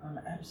 I'm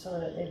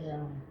absolutely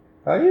wrong.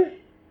 Are you?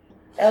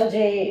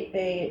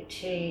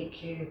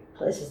 LGBTQ,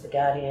 this is the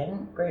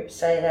Guardian, groups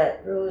say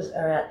that rules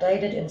are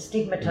outdated and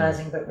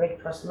stigmatising, but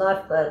Red Cross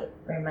Lifeblood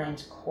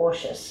remains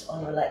cautious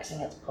on relaxing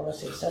its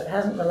policy. So it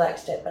hasn't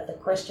relaxed it, but the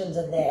questions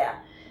are there.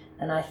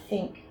 And I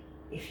think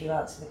if you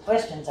answer the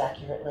questions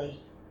accurately,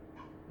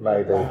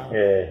 maybe, But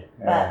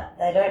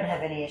they don't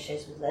have any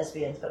issues with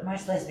lesbians, but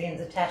most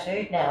lesbians are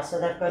tattooed now, so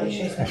they've got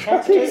issues with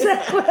tattoos.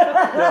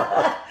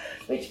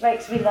 Which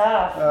makes me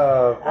laugh.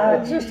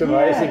 It's just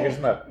amazing,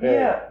 isn't it?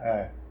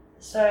 Yeah.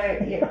 So,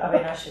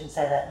 I shouldn't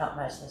say that, not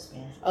most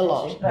lesbians. A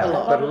lot. But a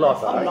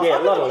lot.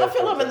 I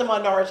feel I'm in the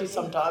minority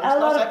sometimes. A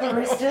lot of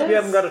baristas. You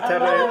haven't got a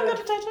tattoo? I haven't got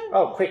a tattoo.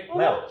 Oh, quick,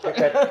 Mel,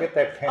 get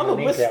that pen and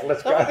ink out.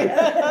 Let's go.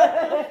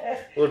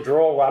 We'll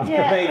draw one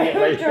immediately.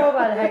 We'll draw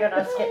one. Hang on,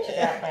 I'll sketch it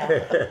out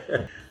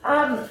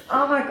now.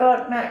 Oh my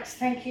God, Max,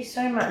 thank you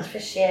so much for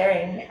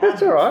sharing.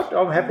 That's all right.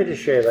 I'm happy to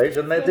share these.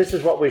 And this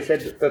is what we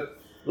said at the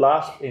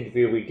last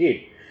interview we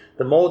did.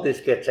 The more this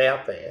gets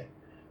out there,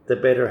 the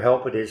better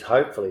help it is,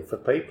 hopefully, for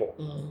people.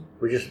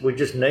 We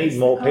just need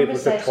more people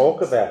to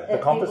talk about it. The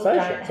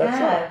conversations, that's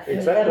right.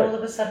 Exactly. That all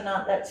of a sudden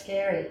aren't that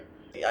scary.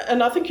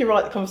 And I think you're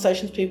right, the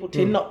conversations people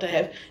tend not to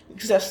have,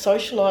 because our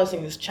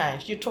socialising has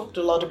changed. You talked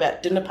a lot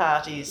about dinner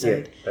parties.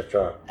 That's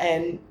right.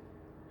 And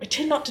we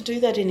tend not to do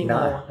that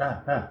anymore.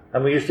 No.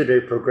 And we used to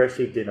do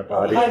progressive dinner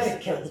parties.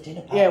 COVID killed the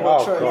dinner party. Yeah,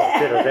 well, true.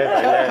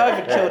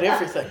 COVID killed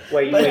everything.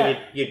 Where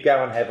you'd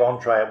go and have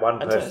entree at one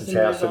person's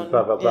house and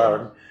blah, blah, blah.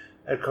 And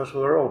of course, we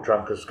were all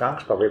drunk as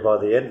skunks probably by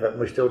the end of it, and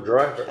we still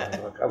drove it.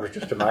 It was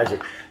just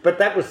amazing. But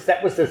that was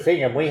the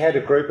thing, and we had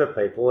a group of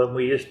people, and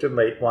we used to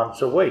meet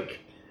once a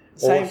week.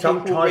 Or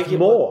sometimes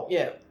more.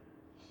 Yeah.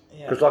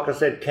 Because like I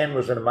said, Ken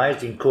was an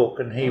amazing cook,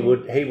 and he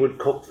would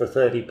cook for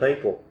 30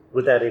 people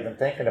without even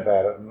thinking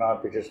about it, and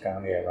I'd be just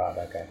going,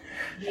 okay.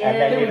 Yeah,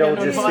 and then you'd all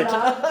just sit.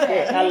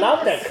 I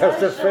love that because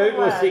the food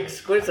was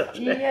exquisite.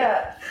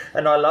 Yeah.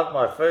 And I love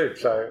my food,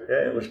 so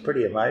it was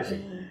pretty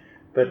amazing.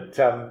 But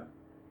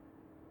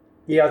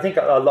I think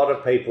a lot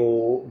of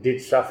people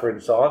did suffer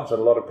in silence, and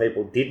a lot of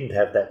people didn't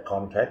have that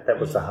contact. That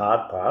was the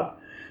hard part.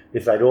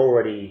 If they'd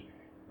already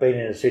been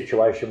in a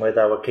situation where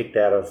they were kicked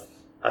out of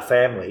a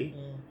family,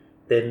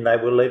 then they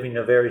were living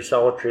a very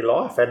solitary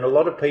life. And a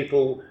lot of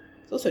people...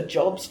 It's also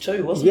jobs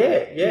too, wasn't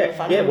it?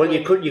 Yeah. Well,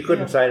 you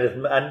couldn't say that.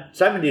 And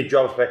so many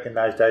jobs back in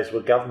those days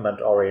were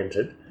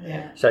government-oriented.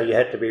 Yeah. So you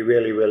had to be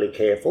really, really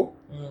careful.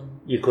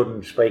 You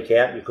couldn't speak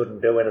out. You couldn't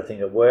do anything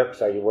at work.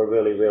 So you were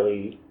really,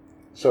 really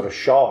sort of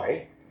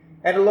shy.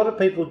 And a lot of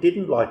people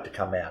didn't like to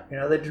come out. You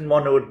know, they didn't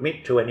want to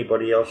admit to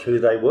anybody else who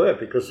they were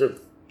because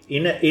of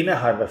inner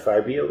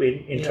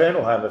homophobia,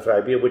 internal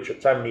homophobia, which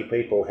so many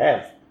people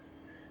have.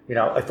 You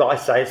know, if I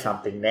say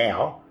something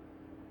now,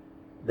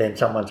 then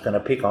someone's going to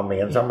pick on me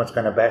and someone's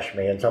going to bash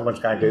me and someone's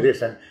going to do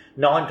this. And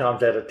 9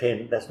 times out of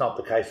 10, that's not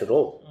the case at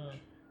all.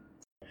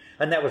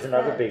 And that was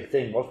another big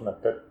thing, wasn't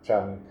it? That,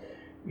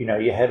 you know,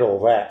 you had all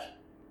that.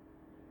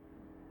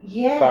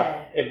 Yeah.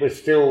 But it was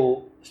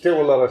still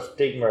a lot of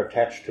stigma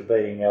attached to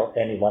being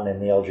anyone in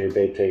the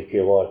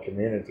LGBTQI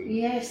community.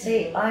 Yeah,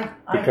 see,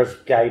 because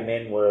gay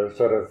men were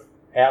sort of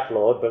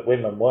outlawed, but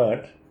women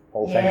weren't,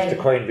 all thanks to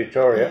Queen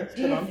Victoria. Thanks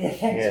Queen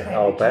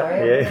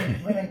Victoria.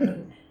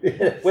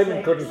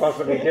 Women couldn't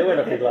possibly do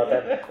anything like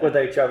that with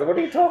each other. What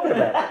are you talking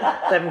about?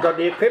 They haven't got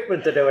the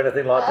equipment to do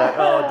anything like that.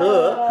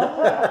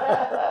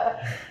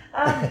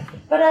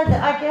 But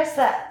I guess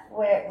that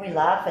we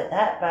laugh at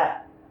that,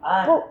 but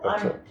I'm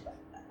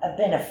a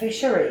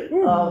beneficiary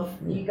of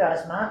you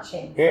guys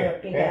marching for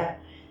bigger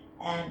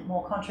and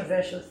more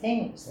controversial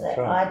things that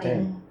I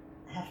didn't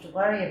have to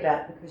worry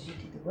about because you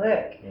did the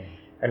work. Yeah.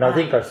 And I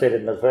think I said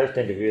in the first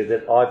interview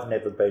that I've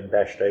never been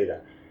bashed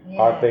either.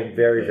 Yeah. I've been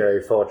very,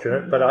 very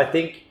fortunate, but I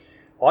think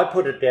I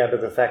put it down to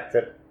the fact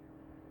that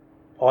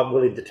I'm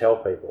willing to tell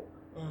people,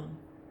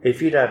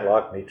 if you don't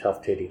like me,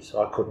 tough titties,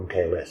 I couldn't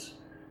care less.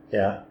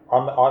 Yeah,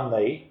 I'm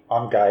me,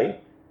 I'm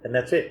gay, and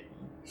that's it.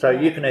 So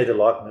you can either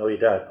like me or you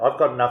don't. I've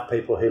got enough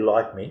people who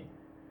like me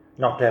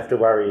not to have to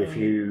worry if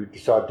you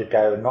decide to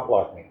go and not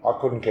like me. I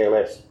couldn't care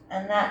less.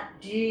 And that,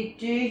 do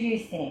you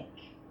think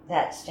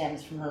that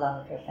stems from the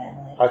love of your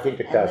family? I think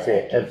it does, yeah.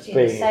 It's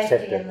being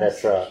accepted,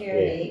 that's right.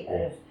 Security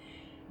of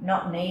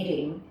not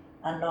needing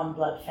a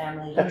non-blood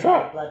family. That's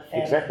right. Blood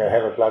family. Exactly. I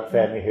have a blood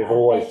family who've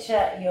always... I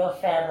bet your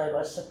family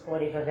was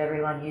supportive of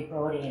everyone you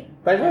brought in.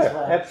 They were,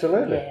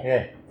 absolutely.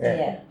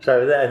 Yeah.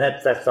 So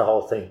that's the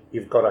whole thing.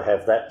 You've got to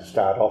have that to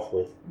start off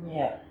with.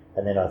 Yeah.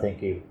 And then I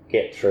think you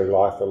get through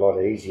life a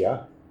lot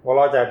easier. Well,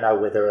 I don't know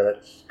whether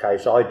that's the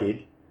case. I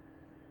did.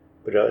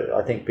 But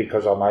I think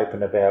because I'm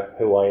open about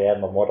who I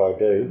am and what I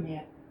do,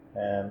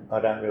 I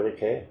don't really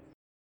care.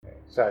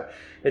 So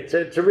it's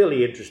a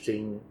really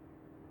interesting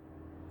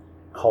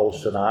whole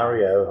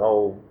scenario,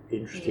 whole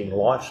interesting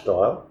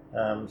lifestyle.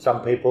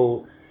 Some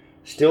people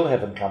still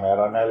haven't come out.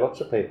 I know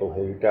lots of people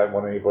who don't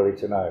want anybody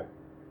to know.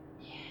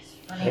 Yes,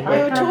 funny.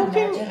 We were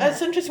talking,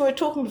 it's interesting, we were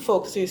talking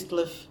before because we used to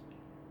live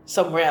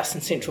somewhere else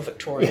in central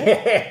Victoria,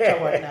 which I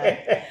won't know.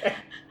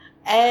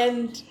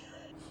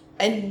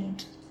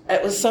 And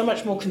it was so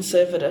much more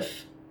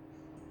conservative.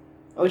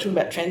 We were talking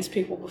about trans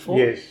people before.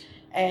 Yes.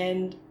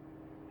 And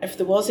if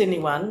there was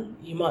anyone,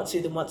 you might see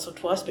them once or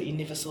twice, but you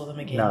never saw them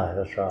again. No,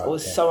 that's right. It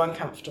was so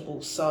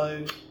uncomfortable,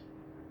 so...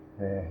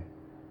 Yeah.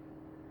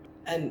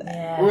 And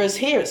whereas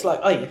here, it's like,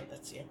 oh, yeah,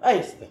 that's you. Oh,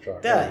 yes, that's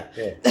right.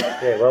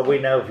 Yeah. Well, we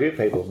know a few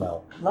people,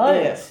 Mel.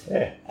 Loads.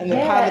 Yeah. And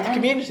they're part of the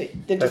community.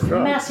 They're just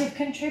massive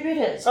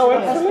contributors to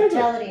the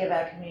hospitality of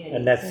our community.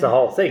 And that's the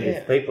whole thing.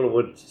 If people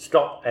would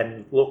stop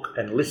and look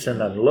and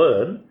listen and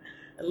learn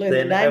then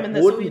the name, and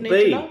that's all you need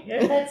to know.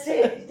 Yeah. That's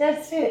it.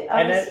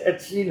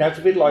 It's it's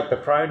a bit like the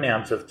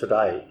pronouns of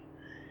today.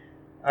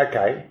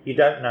 Okay, you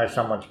don't know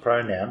someone's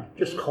pronoun,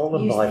 just call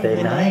them by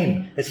their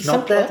name. It's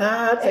not that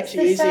hard. It's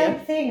the same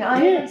thing.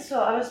 I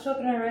was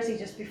talking to Rosie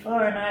just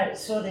before and I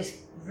saw this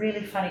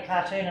really funny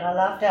cartoon and I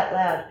laughed out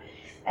loud.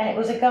 And it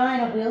was a guy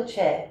in a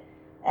wheelchair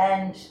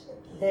and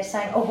they're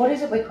saying, oh, what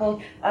is it we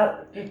called?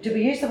 Do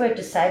we use the word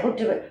disabled?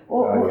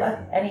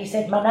 And he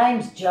said, my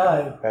name's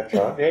Joe. That's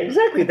right. Yeah,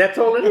 exactly. That's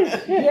all it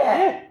is.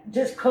 Yeah.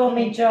 Just call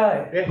me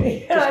Joe.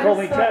 Yeah. Just call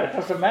me Joe. It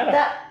doesn't matter.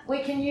 That we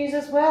can use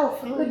as well,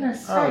 for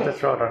goodness sake. Oh,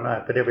 that's right. I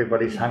know. But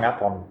everybody's hung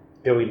up on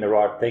doing the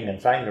right thing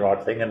and saying the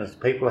right thing, and it's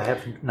people who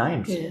have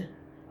names. Yeah.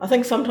 I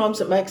think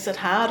sometimes it makes it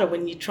harder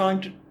when you're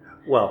trying to...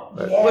 Well,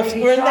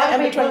 we're in that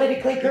be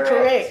politically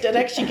correct. It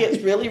actually gets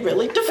really,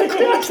 really difficult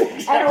because it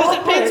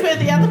depends where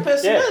the other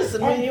person is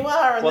and where you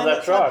are. And well,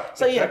 that's right.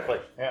 So exactly.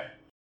 Yeah.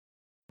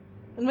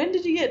 And when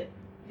did you get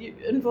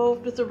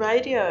involved with the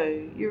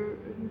radio?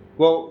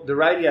 Well, the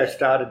radio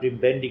started in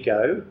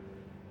Bendigo,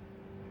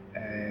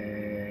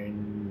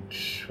 and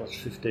what's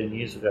 15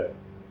 years ago?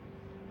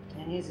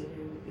 10 years ago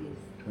would be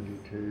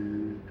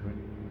 22, 20.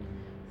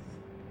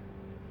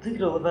 Look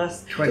at all of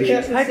us. 20.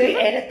 I hope you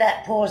edit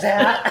that pause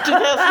out.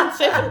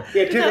 2007.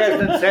 Yeah,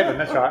 2007,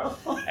 that's right.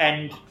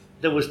 And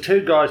there was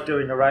 2 guys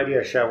doing a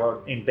radio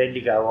show in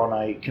Bendigo on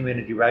a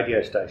community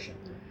radio station.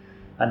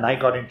 And they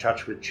got in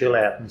touch with Chill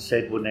Out and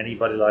said, would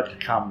anybody like to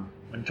come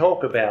and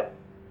talk about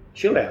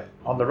Chill Out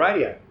on the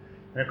radio?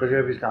 Because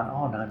everybody's going,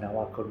 oh,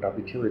 no, I couldn't. I'd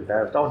be too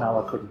embarrassed. Oh,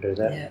 no, I couldn't do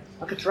that. Yeah.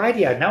 Like, it's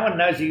radio. No one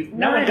knows you.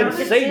 No one can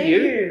see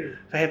you,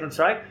 for heaven's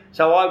sake.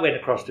 So I went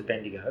across to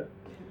Bendigo,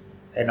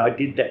 and I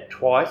did that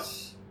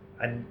twice,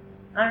 and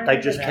they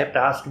just kept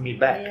asking me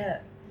back. Yeah.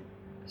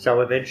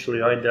 So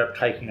eventually I ended up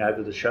taking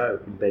over the show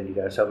in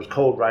Bendigo. So it was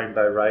called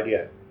Rainbow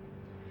Radio.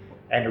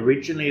 And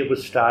originally it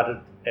was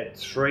started at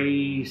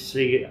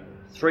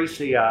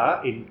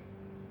 3CR in...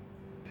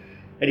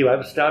 Anyway, it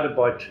was started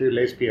by two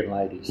lesbian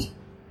ladies.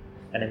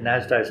 And in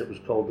those days it was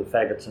called the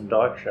Faggots and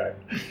Dyke Show.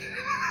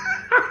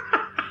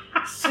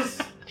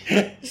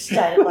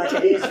 State it like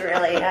it is,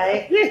 really,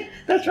 hey? Yeah,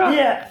 that's right.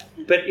 Yeah.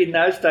 But in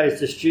those days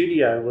the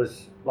studio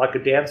was like a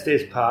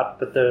downstairs part,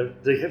 but the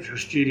actual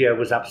studio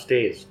was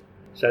upstairs.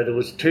 So there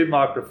was 2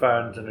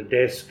 microphones and a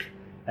desk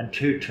and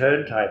 2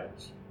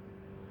 turntables.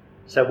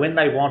 So when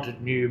they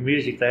wanted new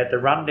music, they had to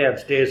run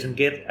downstairs and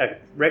get a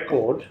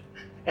record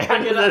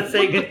out of the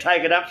thing and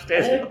take it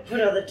upstairs.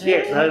 Put on the turntables.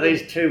 Yeah, so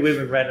these 2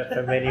 women ran it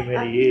for many,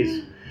 many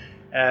years.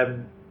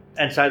 And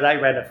so they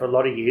ran it for a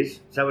lot of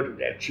years. So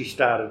it actually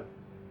started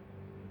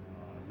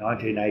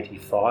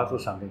 1985 or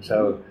something.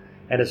 So,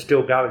 and it's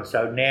still going.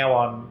 So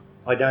now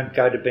I don't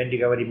go to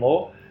Bendigo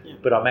anymore.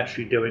 But I'm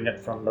actually doing it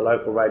from the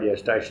local radio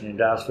station in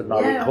Daylesford, and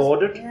I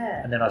record it,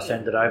 and then I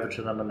send it over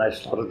to them, and they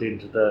slot it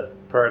into the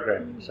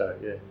program. So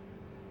yeah,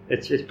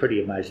 it's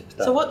pretty amazing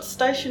stuff. So what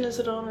station is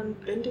it on in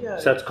Bendigo?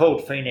 So it's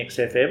called Phoenix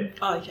FM.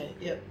 Oh, okay,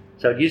 yeah.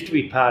 So it used to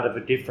be part of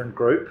a different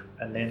group,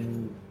 and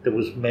then there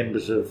was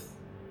members of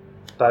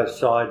both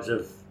sides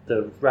of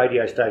the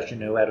radio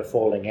station who had a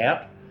falling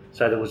out.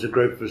 So there was a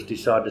group that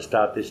decided to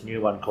start this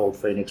new one called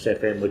Phoenix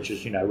FM, which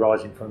is,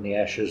 rising from the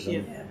ashes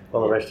and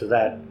all the rest of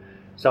that.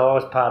 So I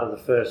was part of the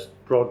first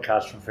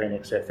broadcast from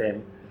Phoenix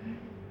FM,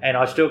 and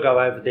I still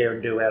go over there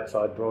and do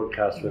outside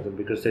broadcasts with them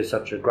because they're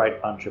such a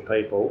great bunch of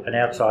people, and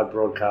outside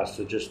broadcasts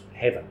are just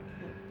heaven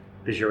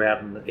because you're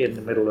out in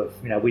the middle of,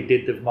 we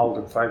did the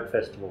Malden Folk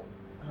Festival.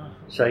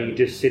 So you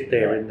just sit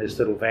there in this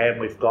little van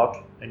we've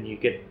got and you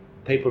get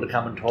people to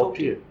come and talk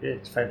to you. Yeah,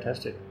 it's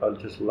fantastic. I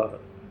just love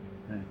it.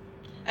 Yeah.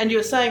 And you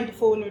were saying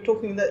before when we were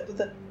talking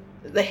that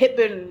the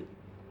Hepburn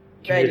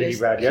Community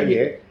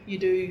radio, you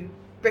do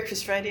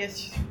breakfast radio.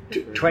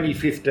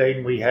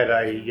 2015 we had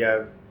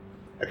a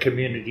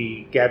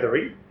community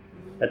gathering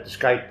at the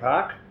skate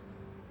park,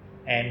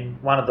 and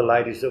one of the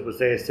ladies that was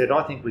there said,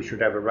 I think we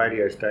should have a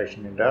radio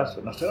station in Daylesford.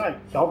 And I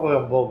said, I'll be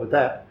on board with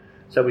that.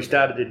 So we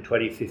started in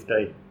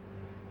 2015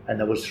 and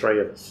there was 3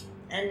 of us.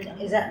 And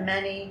is that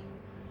Manny?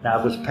 No,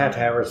 it was Pat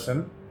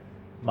Harrison,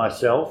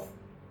 myself,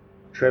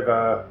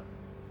 Trevor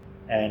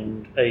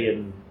and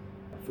Ian.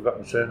 I've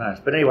forgotten surnames.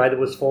 But anyway, there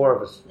was 4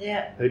 of us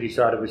who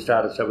decided we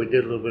started. So we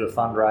did a little bit of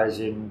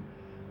fundraising.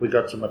 We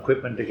got some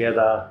equipment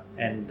together,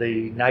 and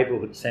the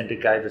neighbourhood centre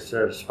gave us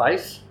a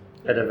space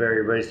at a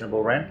very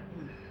reasonable rent.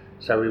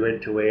 So we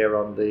went to air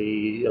on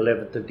the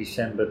 11th of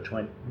December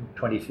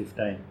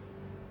 2015.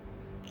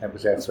 That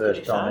was our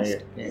first on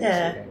air.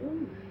 Yeah.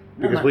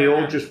 Because we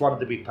all just wanted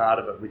to be part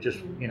of it. We just,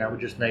 we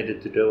just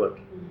needed to do it.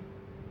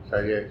 So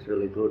yeah, it's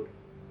really good.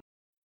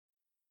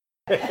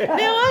 Now,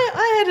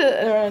 I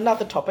had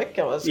another topic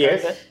I was going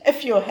to,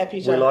 if you're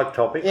happy to. We like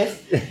topics.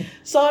 Yes.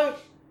 So,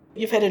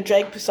 you've had a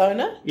drag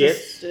persona.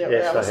 Yes,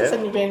 yes, I have.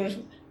 And you've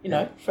been,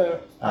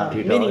 for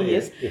Auntie many Di,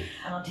 years. Yeah.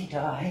 Auntie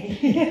Di.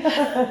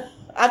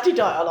 Auntie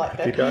Di, I like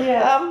that. Auntie Di.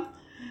 Yeah.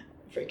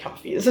 Very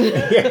comfy, isn't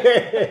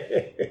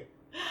it?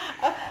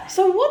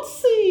 So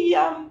what's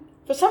the,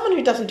 for someone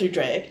who doesn't do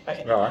drag,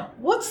 right.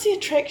 What's the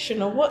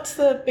attraction or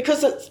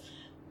because it's,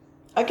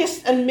 I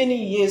guess in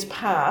many years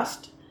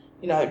past,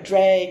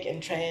 drag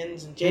and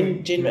trans and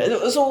gender,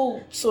 it was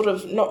all sort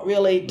of not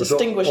really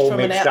distinguished all from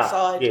an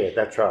outside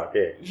that's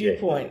right,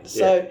 viewpoint. Yeah.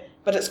 So,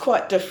 but it's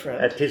quite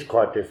different. It is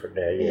quite different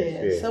now,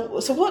 yes. Yeah.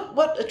 So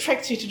what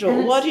attracts you to do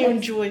it? Why do you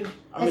enjoy?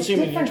 It's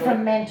different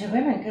from men to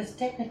women because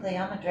technically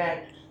I'm a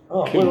drag.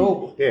 Oh, we're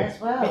all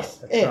as well. Yes.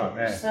 That's right,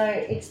 yeah. So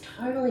it's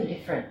totally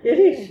different. It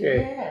is,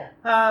 yeah.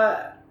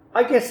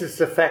 I guess it's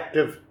the fact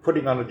of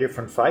putting on a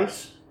different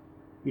face.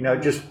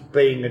 Just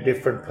being a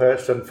different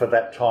person for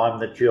that time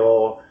that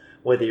you're,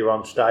 whether you're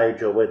on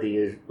stage or whether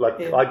you,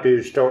 I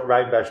do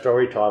Rainbow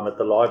Story Time at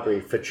the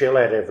library for Chill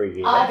Out every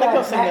year. I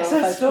go back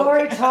to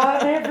story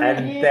time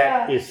every year. And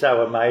that is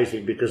so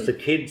amazing because the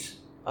kids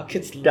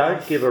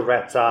don't give a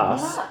rat's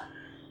ass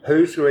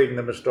who's reading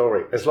them a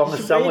story, as long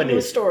as someone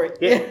is. A story.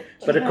 Yeah.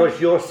 But of course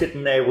you're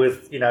sitting there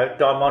with,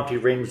 diamante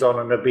rings on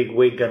and a big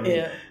wig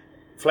and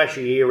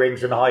flashy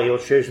earrings and high heel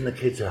shoes, and the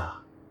kids are,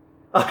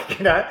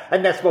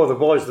 and that's more the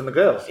boys than the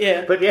girls.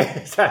 Yeah. But yeah.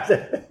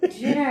 Do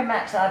you know,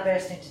 Max, I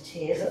burst into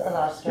tears at the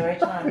last story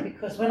time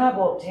because when I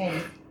walked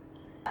in,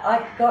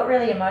 I got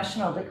really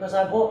emotional because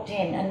I walked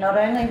in and not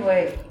only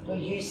were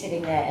you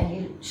sitting there and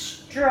you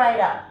straight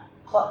up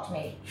clocked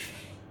me,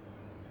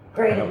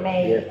 greeted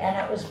me, and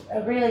it was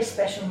a really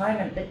special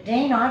moment. But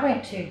Dean, I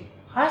went to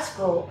high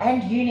school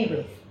and uni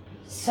with.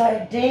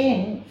 So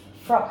Dean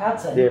Frock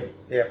Hudson.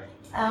 Yeah.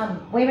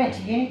 We went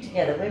to uni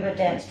together. We were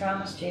dance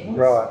drama students.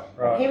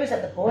 Right. He was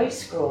at the boys'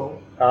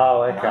 school.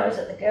 Oh, okay. And I was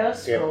at the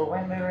girls' school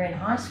when we were in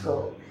high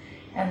school.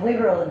 And we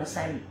were all in the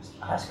same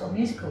high school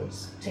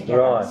musicals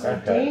together. Right, so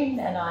okay. Dean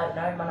and I have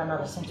known one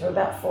another since we were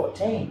about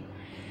 14.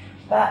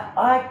 But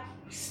I,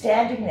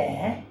 standing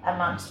there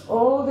amongst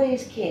all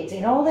these kids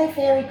in all their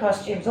fairy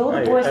costumes, all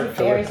the boys were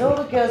fairies, all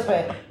the girls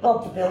were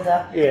Bob the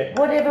Builder,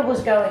 whatever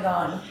was going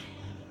on,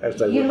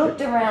 you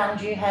looked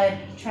around, you had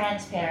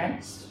trans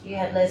parents, you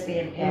had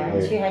lesbian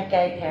parents, you had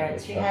gay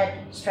parents, you had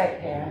straight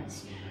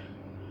parents.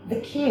 The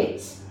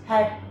kids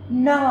had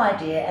no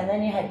idea, and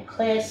then you had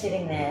Claire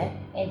sitting there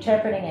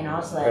interpreting in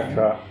Auslan. That's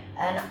right.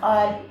 And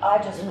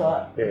I just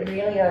got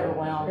really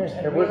overwhelmed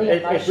and It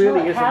emotional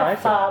really is at how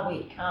amazing. far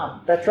we'd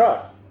come. That's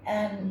right.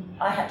 And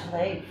I had to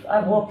leave. I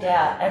walked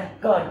out, and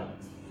God,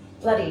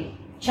 bloody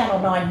Channel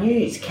 9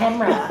 News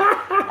camera,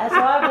 as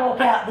I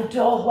walk out the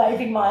door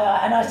waving my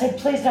eye, and I said,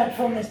 please don't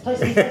film this, please.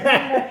 He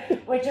said, no,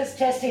 we're just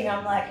testing.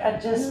 I'm like, I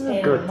just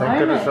in Good, a thank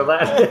goodness for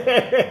moment.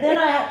 that. Then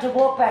I had to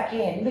walk back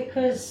in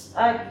because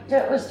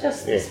it was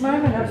just this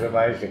moment It was of,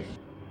 amazing.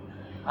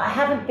 I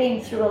haven't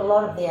been through a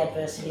lot of the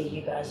adversity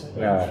you guys have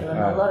been through, and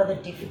a lot of the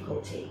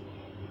difficulty,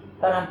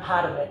 but I'm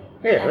part of it.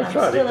 Yeah, and that's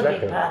I'm right, still a exactly.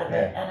 big part of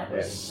it, Yeah, and it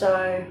was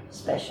so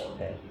special.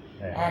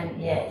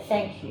 And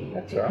thank you,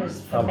 That's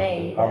because right. for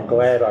me, I'm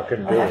glad I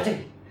could I do have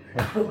it.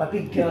 to put my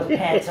big girl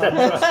pants on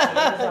because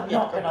I'm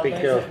not going to Big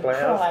lose girl's it and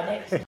blouse. cry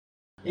next.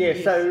 Yeah,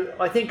 so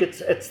I think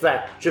it's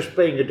that, just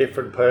being a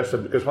different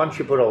person, because once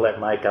you put all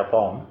that makeup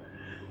on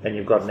and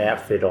you've got an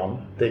outfit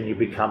on, then you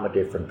become a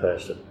different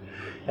person.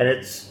 And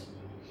it's,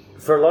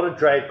 for a lot of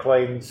drag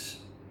queens,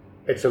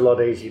 it's a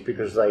lot easier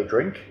because they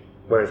drink,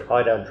 whereas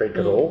I don't drink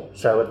at all,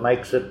 so it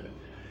makes it,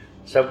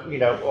 so, you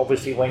know,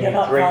 obviously when You're you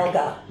not drink...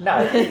 vulgar.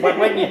 No,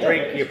 when you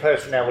drink, your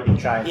personality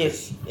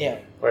changes. Yes, yeah.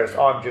 Whereas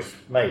I'm just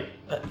me.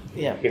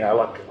 Yeah. You know,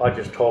 like I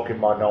just talk in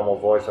my normal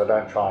voice. I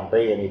don't try and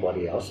be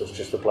anybody else. It's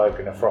just a bloke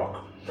in a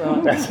frock.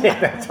 Right. That's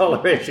it. That's all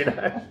it is, you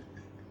know.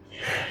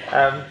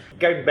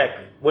 Going back,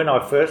 when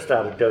I first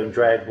started doing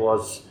drag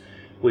was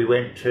we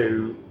went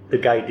to the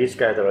gay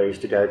disco that I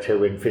used to go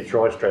to in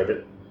Fitzroy Street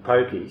at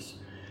Pokies.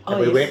 And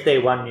we went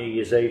there one New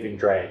Year's Eve in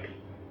drag.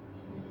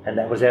 And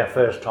that was our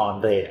first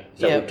time there.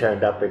 So we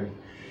turned up and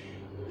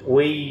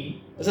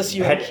we... Was this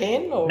you and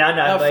Ken? Or No,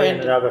 our me friend?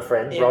 and another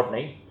friend,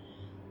 Rodney.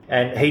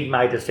 And he'd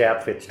made us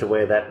outfits to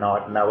wear that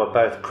night, and they were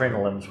both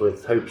crinolines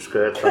with hoop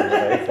skirts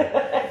underneath.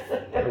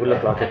 We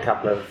looked like a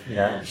couple of, you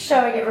know,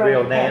 showing everyone real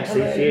your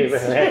Nancy's,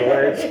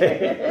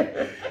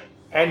 pantaloons.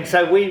 And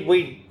so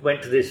we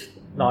went to this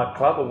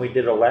nightclub and we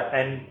did all that,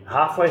 and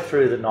halfway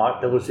through the night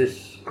there was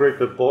this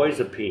group of boys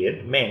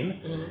appeared,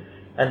 men,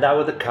 and they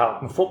were the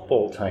Carlton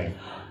football team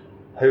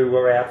who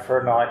were out for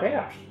a night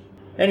out.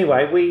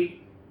 Anyway,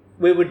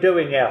 we were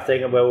doing our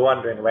thing and we were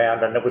wandering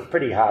around, and it was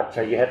pretty hard,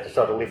 so you had to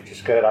sort of lift your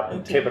skirt up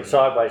and tip it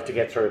sideways to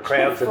get through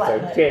crowds and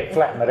things. Yeah,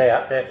 flatten it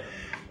out.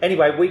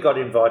 Anyway, we got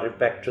invited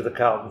back to the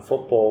Carlton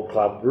Football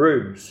Club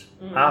rooms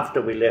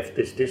after we left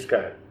this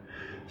disco.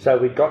 So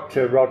we got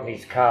to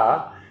Rodney's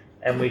car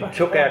and we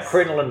took our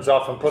crinolines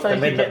off and put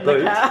them in the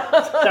boot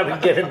so we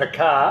could get in the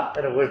car,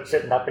 and it was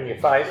sitting up in your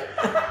face.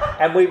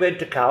 And we went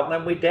to Carlton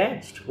and we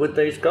danced with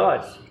these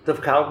guys, the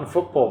Carlton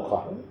Football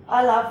Club.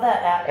 I love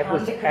that outcome. It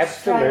was because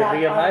absolutely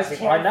straight up,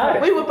 amazing. I know.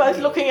 We were both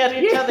looking at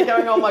each other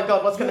going, oh my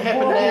God, what's going to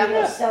happen Warming now?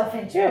 yourself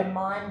into a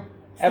mind.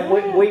 And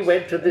we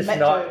went to this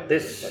night,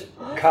 this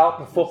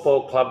Carlton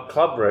Football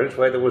Club rooms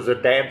where there was a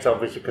dance,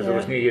 obviously, because it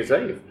was New Year's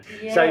Eve.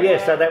 Yeah.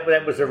 So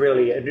that was a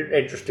really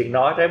interesting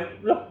night, and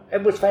look,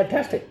 it was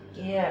fantastic.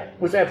 Yeah. It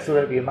was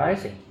absolutely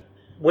amazing.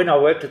 When I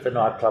worked at the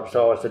nightclub,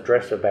 so I was the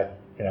dresser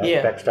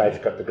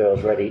backstage, got the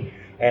girls ready,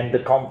 and the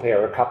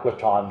compere a couple of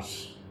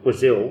times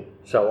was ill,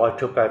 so I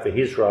took over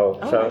his role.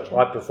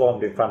 I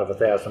performed in front of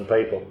 1,000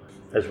 people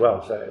as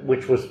well, so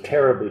which was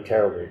terribly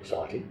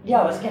exciting. Yeah,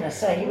 I was going to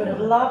say, you would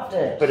have loved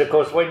it. But of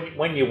course,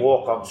 when you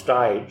walk on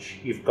stage,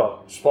 you've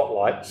got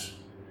spotlights,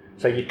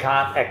 so you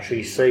can't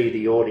actually see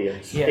the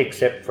audience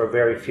except for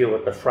very few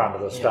at the front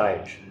of the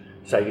stage.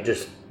 So you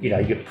just,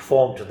 you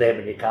perform to them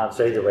and you can't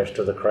see the rest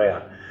of the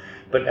crowd.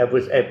 But it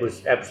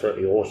was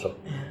absolutely awesome.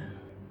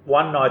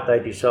 One night they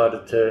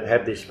decided to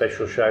have this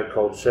special show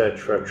called Search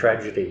for a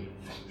Tragedy.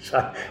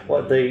 So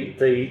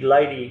the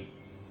lady,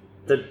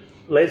 the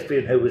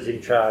lesbian who was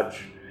in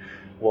charge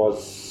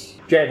was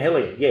Jan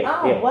Hillier,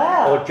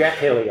 wow. or Jack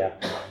Hillier.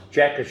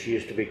 Jack, as she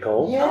used to be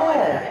called.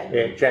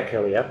 Yeah, Jack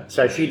Hillier.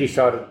 So she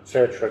decided to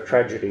search for a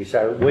tragedy.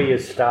 So we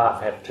as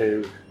staff had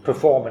to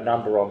perform a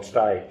number on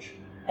stage.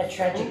 A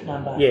tragic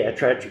number. Yeah, a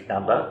tragic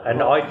number.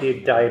 And I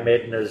did Dame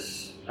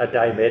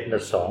Edna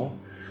song,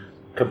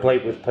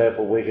 complete with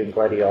purple wig and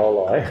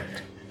gladioli.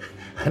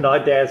 And I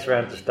danced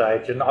around the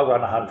stage and I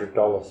won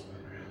 $100.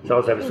 So I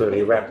was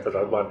absolutely rapt that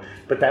I won.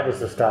 But that was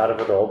the start of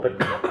it all. But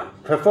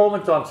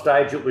performance on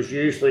stage, it was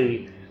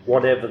usually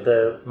whatever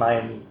the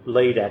main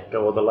lead actor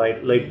or the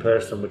lead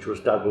person, which was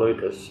Doug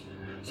Lucas.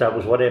 So it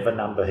was whatever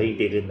number he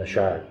did in the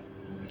show.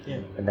 Yeah.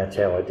 And that's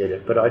how I did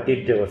it. But I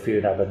did do a few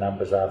other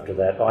numbers after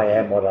that. I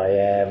Am What I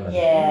Am.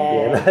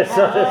 Yeah. That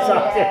sort of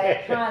stuff.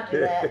 Yeah, can't do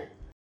that.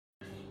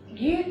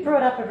 You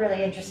brought up a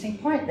really interesting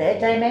point there,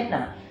 Dame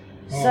Edna.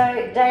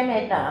 So Dame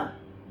Edna,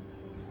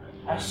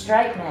 a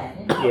straight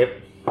man,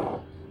 Yep.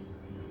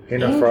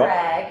 in a frock.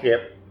 drag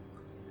Yep.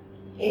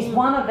 is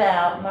one of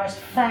our most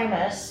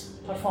famous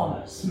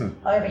performers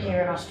over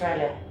here in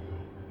Australia.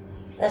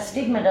 The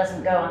stigma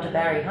doesn't go onto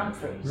Barry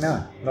Humphries.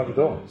 No, not at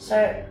all.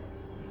 So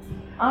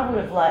I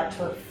would have liked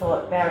to have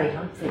thought Barry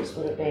Humphries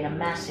would have been a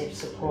massive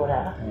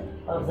supporter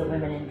of the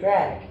women in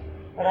drag.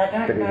 But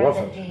I don't know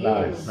that he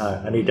is.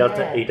 No, and he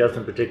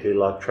doesn't particularly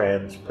like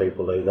trans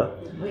people either.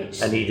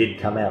 And he did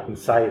come out and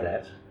say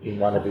that in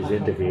one of his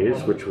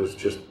interviews, which was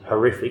just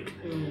horrific.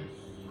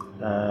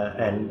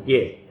 And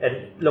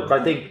look,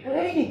 I think...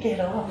 Where do you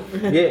get off?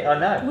 Yeah, I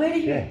know. Where do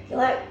you...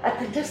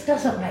 it just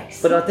doesn't make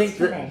sense. But I think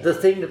the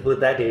thing with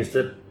that is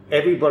that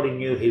everybody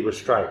knew he was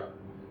straight.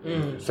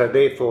 So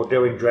therefore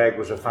doing drag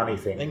was a funny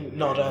thing.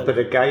 But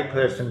a gay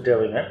person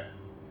doing it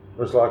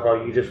was like,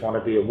 oh, you just want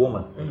to be a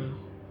woman.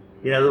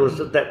 You know, there was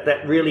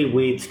that really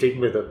weird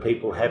stigma that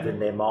people have in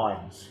their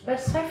minds. But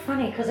it's so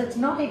funny because it's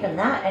not even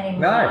that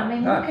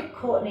anymore. Look at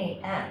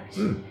Courtney Act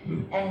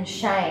and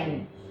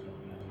Shane.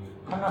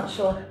 I'm not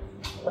sure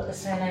what the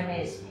surname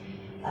is,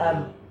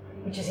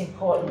 which is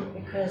important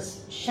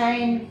because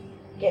Shane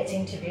gets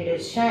interviewed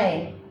as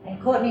Shane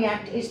and Courtney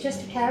Act is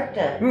just a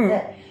character.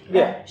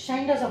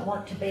 Shane doesn't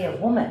want to be a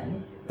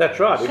woman.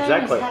 That's right, Shane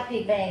exactly. is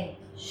happy being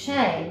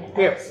Shane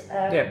as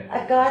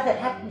a guy that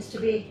happens to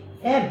be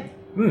M.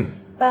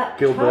 But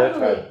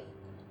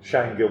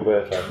Shane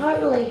Gilberto.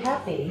 Totally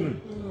happy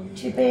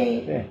to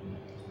be,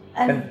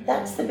 and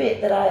that's the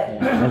bit that I.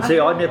 And see,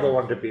 I never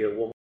wanted to be a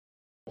woman.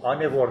 I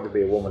never wanted to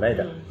be a woman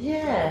either.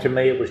 Yeah. To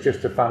me, it was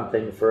just a fun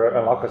thing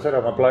and like I said,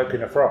 I'm a bloke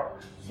in a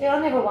frock. See, I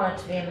never wanted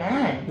to be a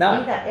man. No,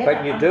 either,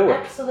 but you do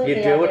it.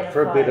 You do it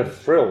for a bit of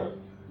thrill.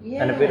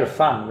 Yeah. And a bit of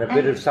fun, a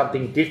bit of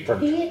something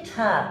different.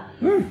 Theatre.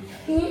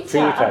 Theatre.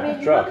 I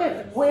mean, right. Look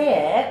at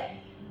where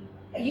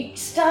you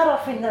start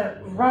off in the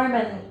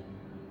Roman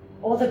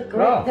or the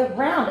Greek, the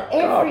round.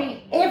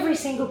 Every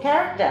single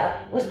character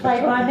was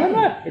played by men.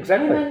 Yeah,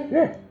 exactly.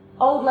 Women,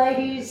 old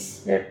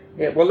ladies.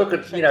 Yeah. Well, look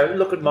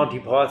at Monty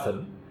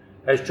Python.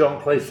 As John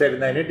Cleese said in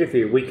that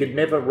interview, we could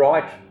never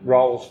write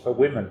roles for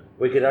women.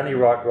 We could only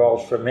write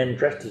roles for men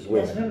dressed as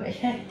women.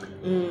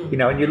 You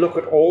know, and you look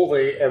at all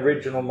the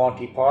original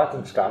Monty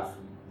Python stuff,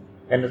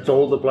 and it's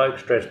all the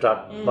blokes dressed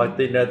up like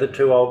the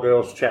two old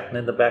girls chatting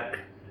in the back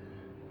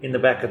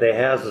of their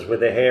houses with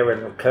their hair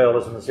and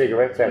curlers and the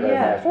cigarettes out of their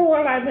mouths. Oh,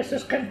 hello,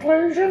 Mrs.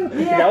 Conclusion.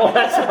 You know, all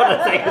that sort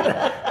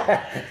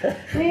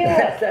of thing.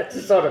 That's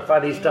the sort of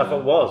funny stuff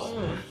it was,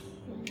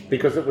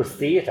 because it was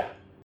theatre.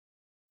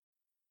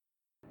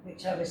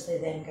 Which obviously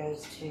then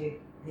goes to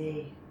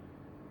the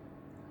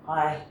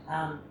high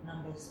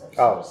numbers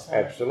of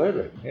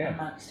suicide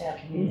amongst our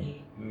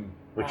community.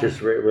 Which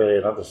is really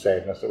another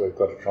sadness that we've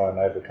got to try and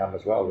overcome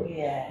as well.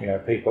 Yeah. You know,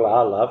 people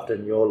are loved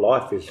and your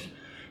life is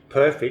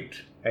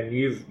perfect and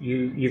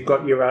you've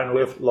got your own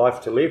life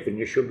to live and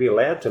you should be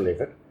allowed to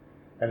live it.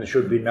 And there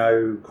should be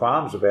no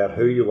qualms about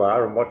who you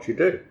are and what you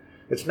do.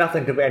 It's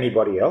nothing to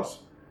anybody else.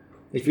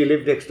 If you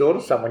live next door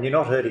to someone, you're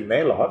not hurting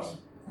their lives.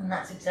 And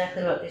that's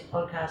exactly what this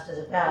podcast is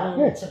about.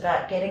 It's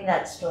about getting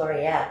that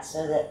story out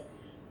so that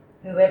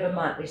whoever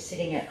might be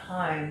sitting at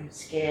home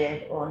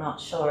scared or not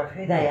sure of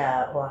who they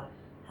are or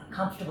how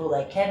comfortable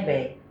they can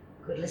be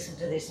could listen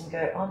to this and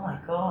go, oh my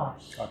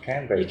gosh. I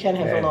can be. You can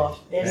have a life.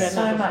 There's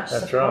so much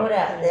support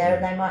out there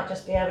and they might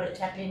just be able to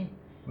tap in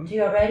to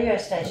your radio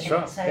station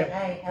and say,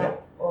 hey,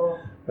 help.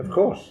 Or of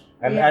course.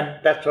 And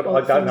that's what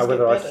I don't know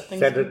whether I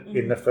said it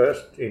in the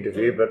first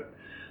interview, but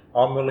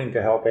I'm willing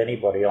to help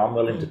anybody. I'm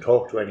willing to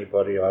talk to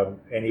anybody.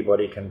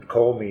 Anybody can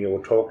call me or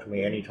talk to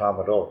me anytime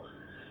at all.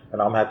 And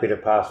I'm happy to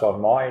pass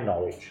on my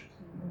knowledge.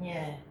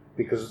 Yeah.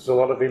 Because it's a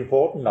lot of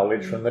important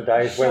knowledge from the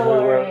days when we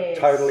were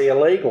totally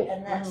illegal.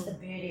 And that's the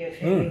beauty of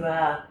who you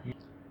are.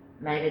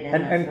 Maybe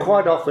then and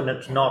quite often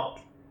it's not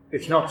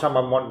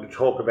someone wanting to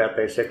talk about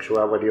their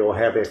sexuality or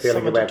how they're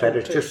feeling about that.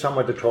 It's just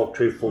someone to talk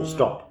to, full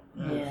stop.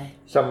 Yeah.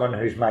 Someone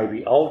who's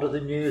maybe older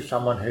than you,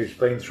 someone who's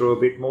been through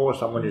a bit more,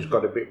 someone who's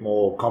got a bit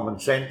more common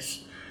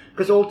sense.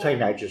 Because all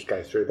teenagers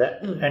go through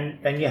that.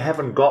 And you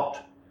haven't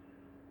got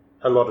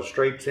a lot of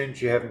street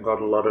sense, you haven't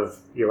got a lot of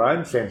your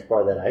own sense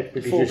by that age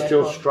because you're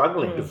still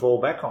struggling to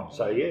fall back on.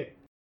 So, yeah.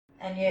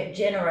 And you're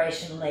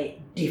generationally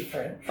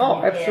different from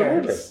your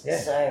absolutely.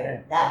 Parents,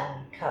 so that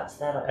cuts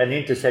that off. And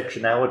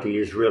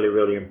intersectionality is really,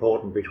 really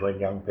important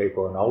between young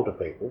people and older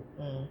people.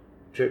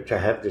 To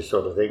have this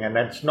sort of thing, and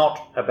that's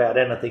not about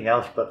anything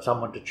else but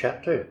someone to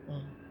chat to,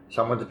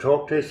 someone to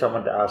talk to,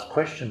 someone to ask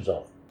questions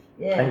of,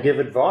 and give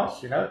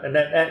advice, you know. And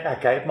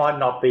okay, it might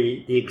not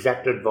be the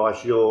exact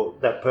advice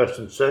that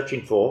person's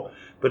searching for,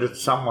 but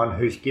it's someone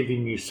who's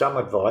giving you some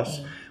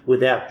advice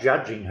without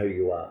judging who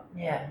you are,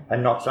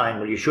 and not saying,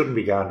 well, you shouldn't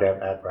be going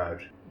down that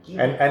road.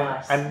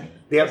 And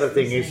the other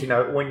thing is, you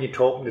know, when you're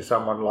talking to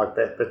someone like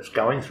that that's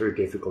going through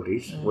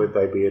difficulties, whether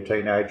they be a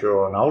teenager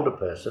or an older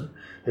person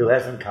who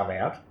hasn't come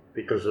out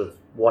because of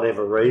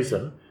whatever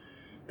reason,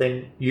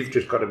 then you've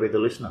just got to be the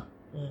listener.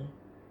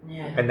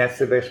 And that's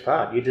the best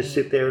part. You just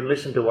sit there and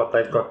listen to what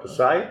they've got to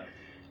say,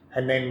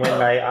 and then when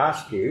they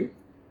ask you,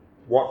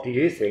 what do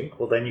you think?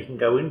 Well, then you can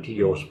go into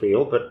your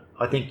spiel, but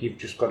I think you've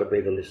just got to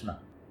be the listener.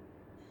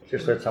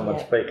 Just let someone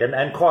speak.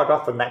 And quite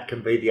often that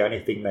can be the only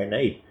thing they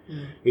need,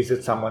 is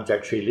that someone's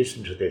actually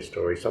listened to their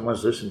story,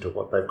 someone's listened to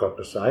what they've got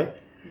to say,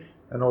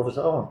 and all of a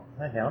sudden, oh,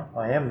 hang on,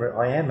 I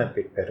am a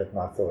bit better than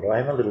I thought. I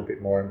am a little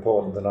bit more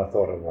important than I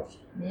thought I was.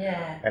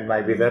 Yeah. And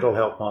maybe that'll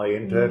help my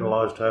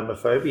internalised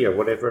homophobia,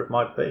 whatever it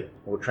might be,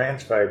 or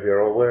transphobia,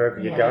 or wherever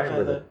you're going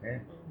with it. Yeah.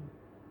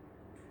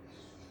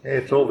 Yeah,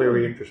 it's all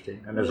very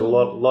interesting, and there's a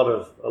lot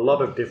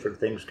of different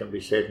things can be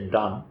said and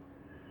done,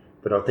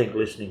 but I think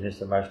listening is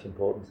the most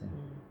important thing.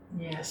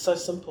 Yeah, it's so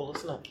simple,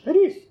 isn't it?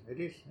 It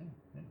is.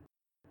 Yeah.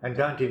 And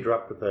don't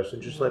interrupt the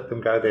person, just let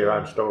them go their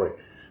own story.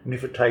 And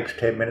if it takes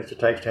 10 minutes, it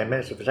takes 10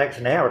 minutes. If it takes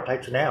an hour, it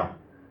takes an hour.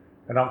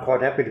 And I'm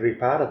quite happy to be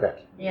part of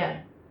that. Yeah.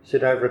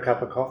 Sit over a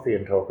cup of coffee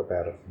and talk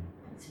about it.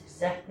 That's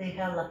exactly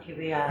how lucky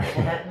we are to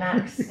have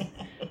Max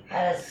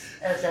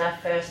as our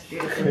first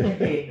beautiful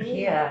interview.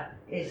 Here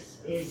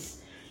is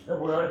the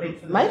world of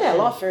information. Made our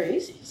life very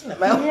easy, isn't it,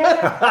 Mel?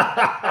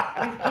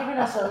 Yeah. You've given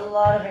us a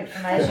lot of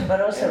information, but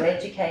also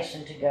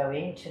education to go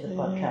into the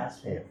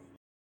podcast with.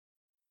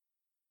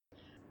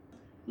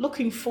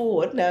 Looking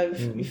forward, now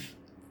you've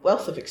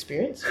wealth of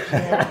experience,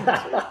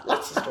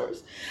 lots of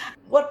stories.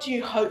 What do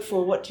you hope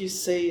for? What do you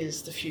see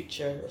as the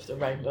future of the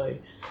rainbow,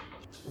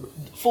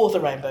 for the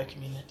rainbow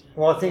community?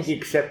 Well, I think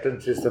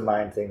acceptance is the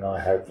main thing I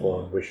hope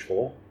for and wish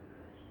for,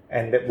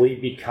 and that we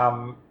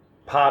become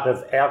part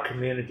of our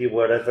community,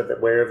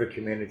 wherever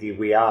community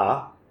we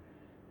are,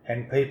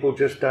 and people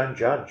just don't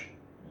judge.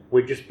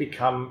 We just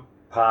become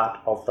part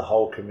of the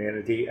whole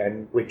community,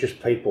 and we're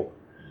just people.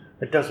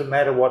 It doesn't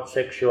matter what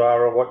sex you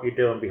are or what you're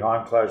doing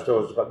behind closed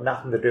doors. It's got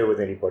nothing to do with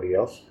anybody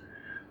else.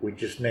 We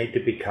just need to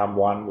become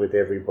one with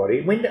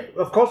everybody.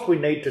 Of course, we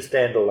need to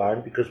stand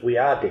alone because we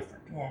are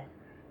different. Yeah.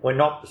 We're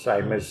not the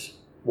same as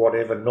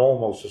whatever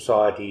normal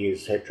society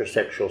is,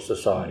 heterosexual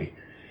society.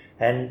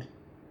 And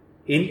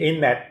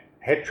in that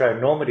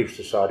heteronormative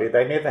society,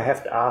 they never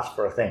have to ask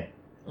for a thing.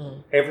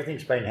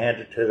 Everything's been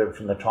handed to them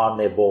from the time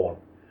they're born.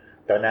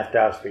 Don't have to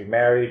ask to be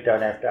married,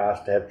 don't have to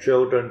ask to have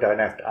children, don't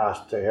have to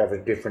ask to have a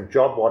different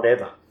job,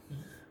 whatever.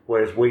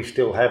 Whereas we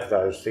still have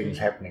those things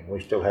happening.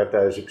 We still have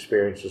those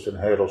experiences and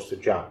hurdles to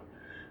jump.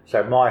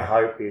 So my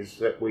hope is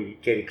that we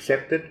get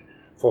accepted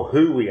for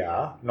who we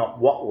are, not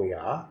what we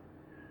are,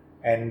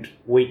 and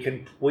we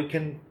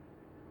can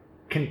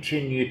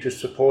continue to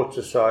support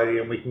society,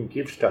 and we can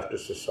give stuff to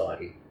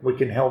society. We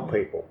can help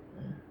people.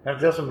 And it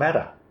doesn't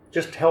matter.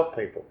 Just help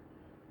people.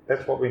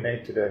 That's what we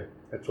need to do.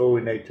 That's all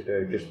we need to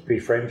do. Just be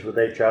friends with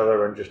each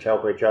other and just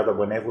help each other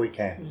whenever we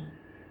can.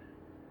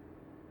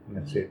 And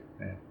that's it.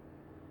 Yeah.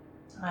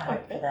 I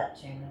hope for that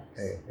too, Max.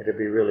 Yeah, it'd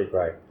be really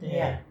great.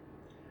 Yeah.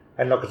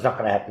 And look, it's not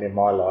going to happen in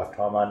my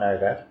lifetime. I know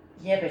that.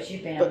 Yeah, but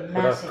you've been a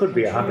massive I could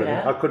be 100.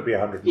 I could be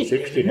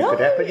 160 and it could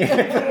happen.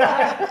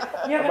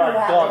 You're going to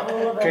outlive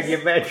all of us. Can you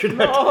imagine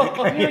that?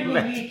 You and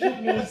your new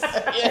kidneys.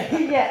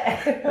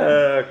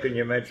 Yeah. Can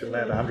you imagine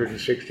that?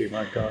 160,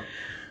 my God.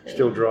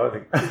 Still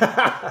driving.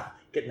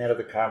 Getting out of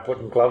the car and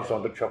putting gloves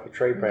on to chop a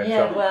tree branch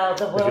off. Well,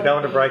 the world. If you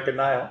don't want to break a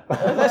nail.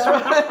 That's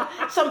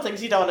right. Some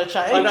things you don't want to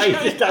change. I know you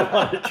just don't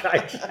want to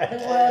change that.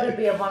 The world would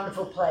be a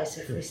wonderful place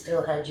if we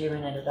still had you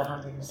in it at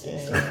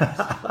 160.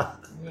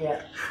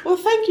 Yeah. Well,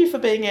 thank you for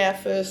being our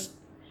first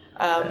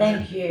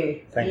Thank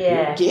you. Thank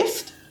you.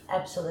 guest.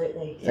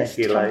 Absolutely. Thank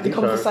you, ladies. The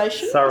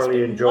conversation. I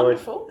thoroughly enjoyed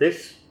wonderful.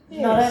 this.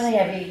 Yes. Not only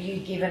have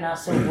you given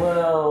us a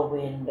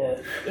whirlwind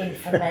of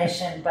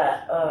information,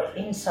 but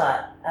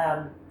insight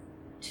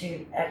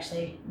to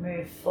actually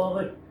move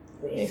forward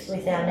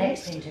with our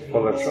next interview.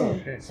 Well, that's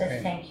right. Yeah. So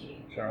thank you.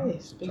 Sorry.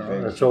 Yes, It's all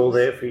right. It's all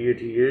there for you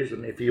to use,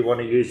 and if you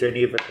want to use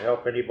any of it to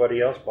help anybody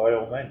else, by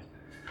all means.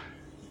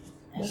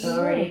 It's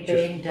already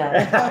been done.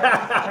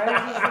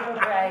 Rosie's little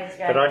brains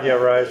going. Good on you,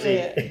 Rosie.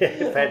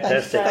 Yeah.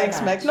 Fantastic.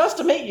 Thanks, Max. Nice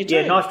to meet you too.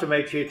 Yeah, nice to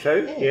meet you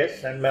too. Yeah.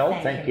 Yes, and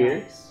Mel, thank you.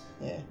 Max.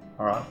 Yeah.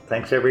 All right.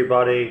 Thanks,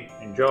 everybody.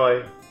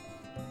 Enjoy.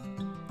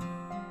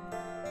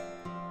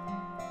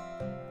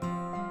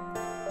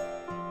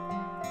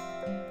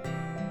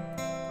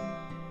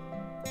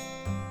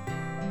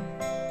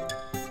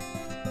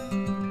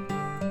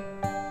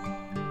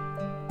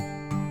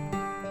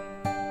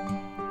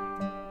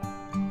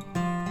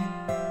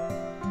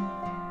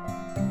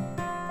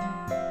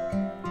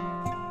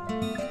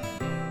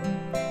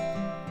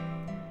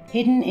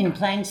 Hidden in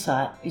Plain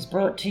Sight is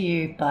brought to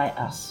you by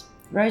us,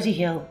 Rosie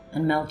Hill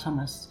and Mel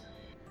Thomas.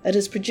 It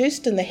is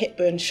produced in the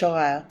Hepburn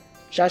Shire,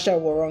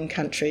 Jajawarong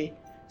country,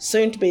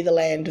 soon to be the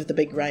land of the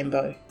big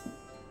rainbow.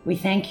 We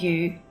thank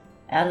you,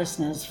 our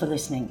listeners, for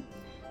listening.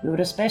 We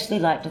would especially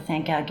like to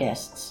thank our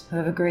guests who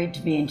have agreed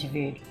to be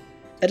interviewed.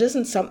 It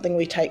isn't something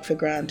we take for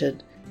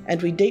granted,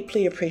 and we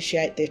deeply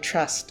appreciate their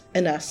trust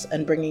in us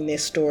and bringing their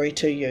story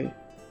to you.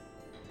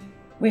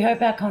 We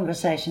hope our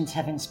conversations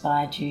have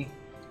inspired you,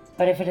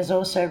 but if it has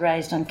also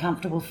raised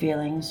uncomfortable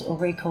feelings or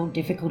recalled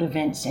difficult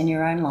events in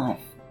your own life,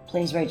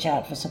 please reach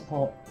out for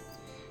support.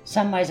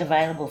 Some ways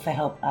available for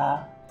help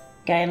are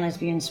Gay and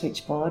Lesbian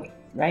Switchboard,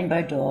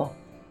 Rainbow Door,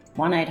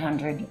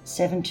 1800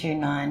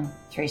 729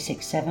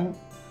 367.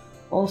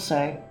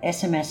 Also,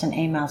 SMS and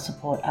email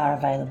support are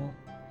available.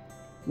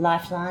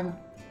 Lifeline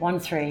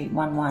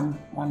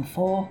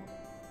 131114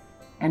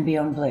 and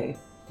Beyond Blue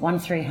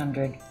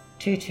 1300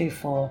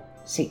 224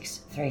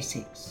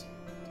 636.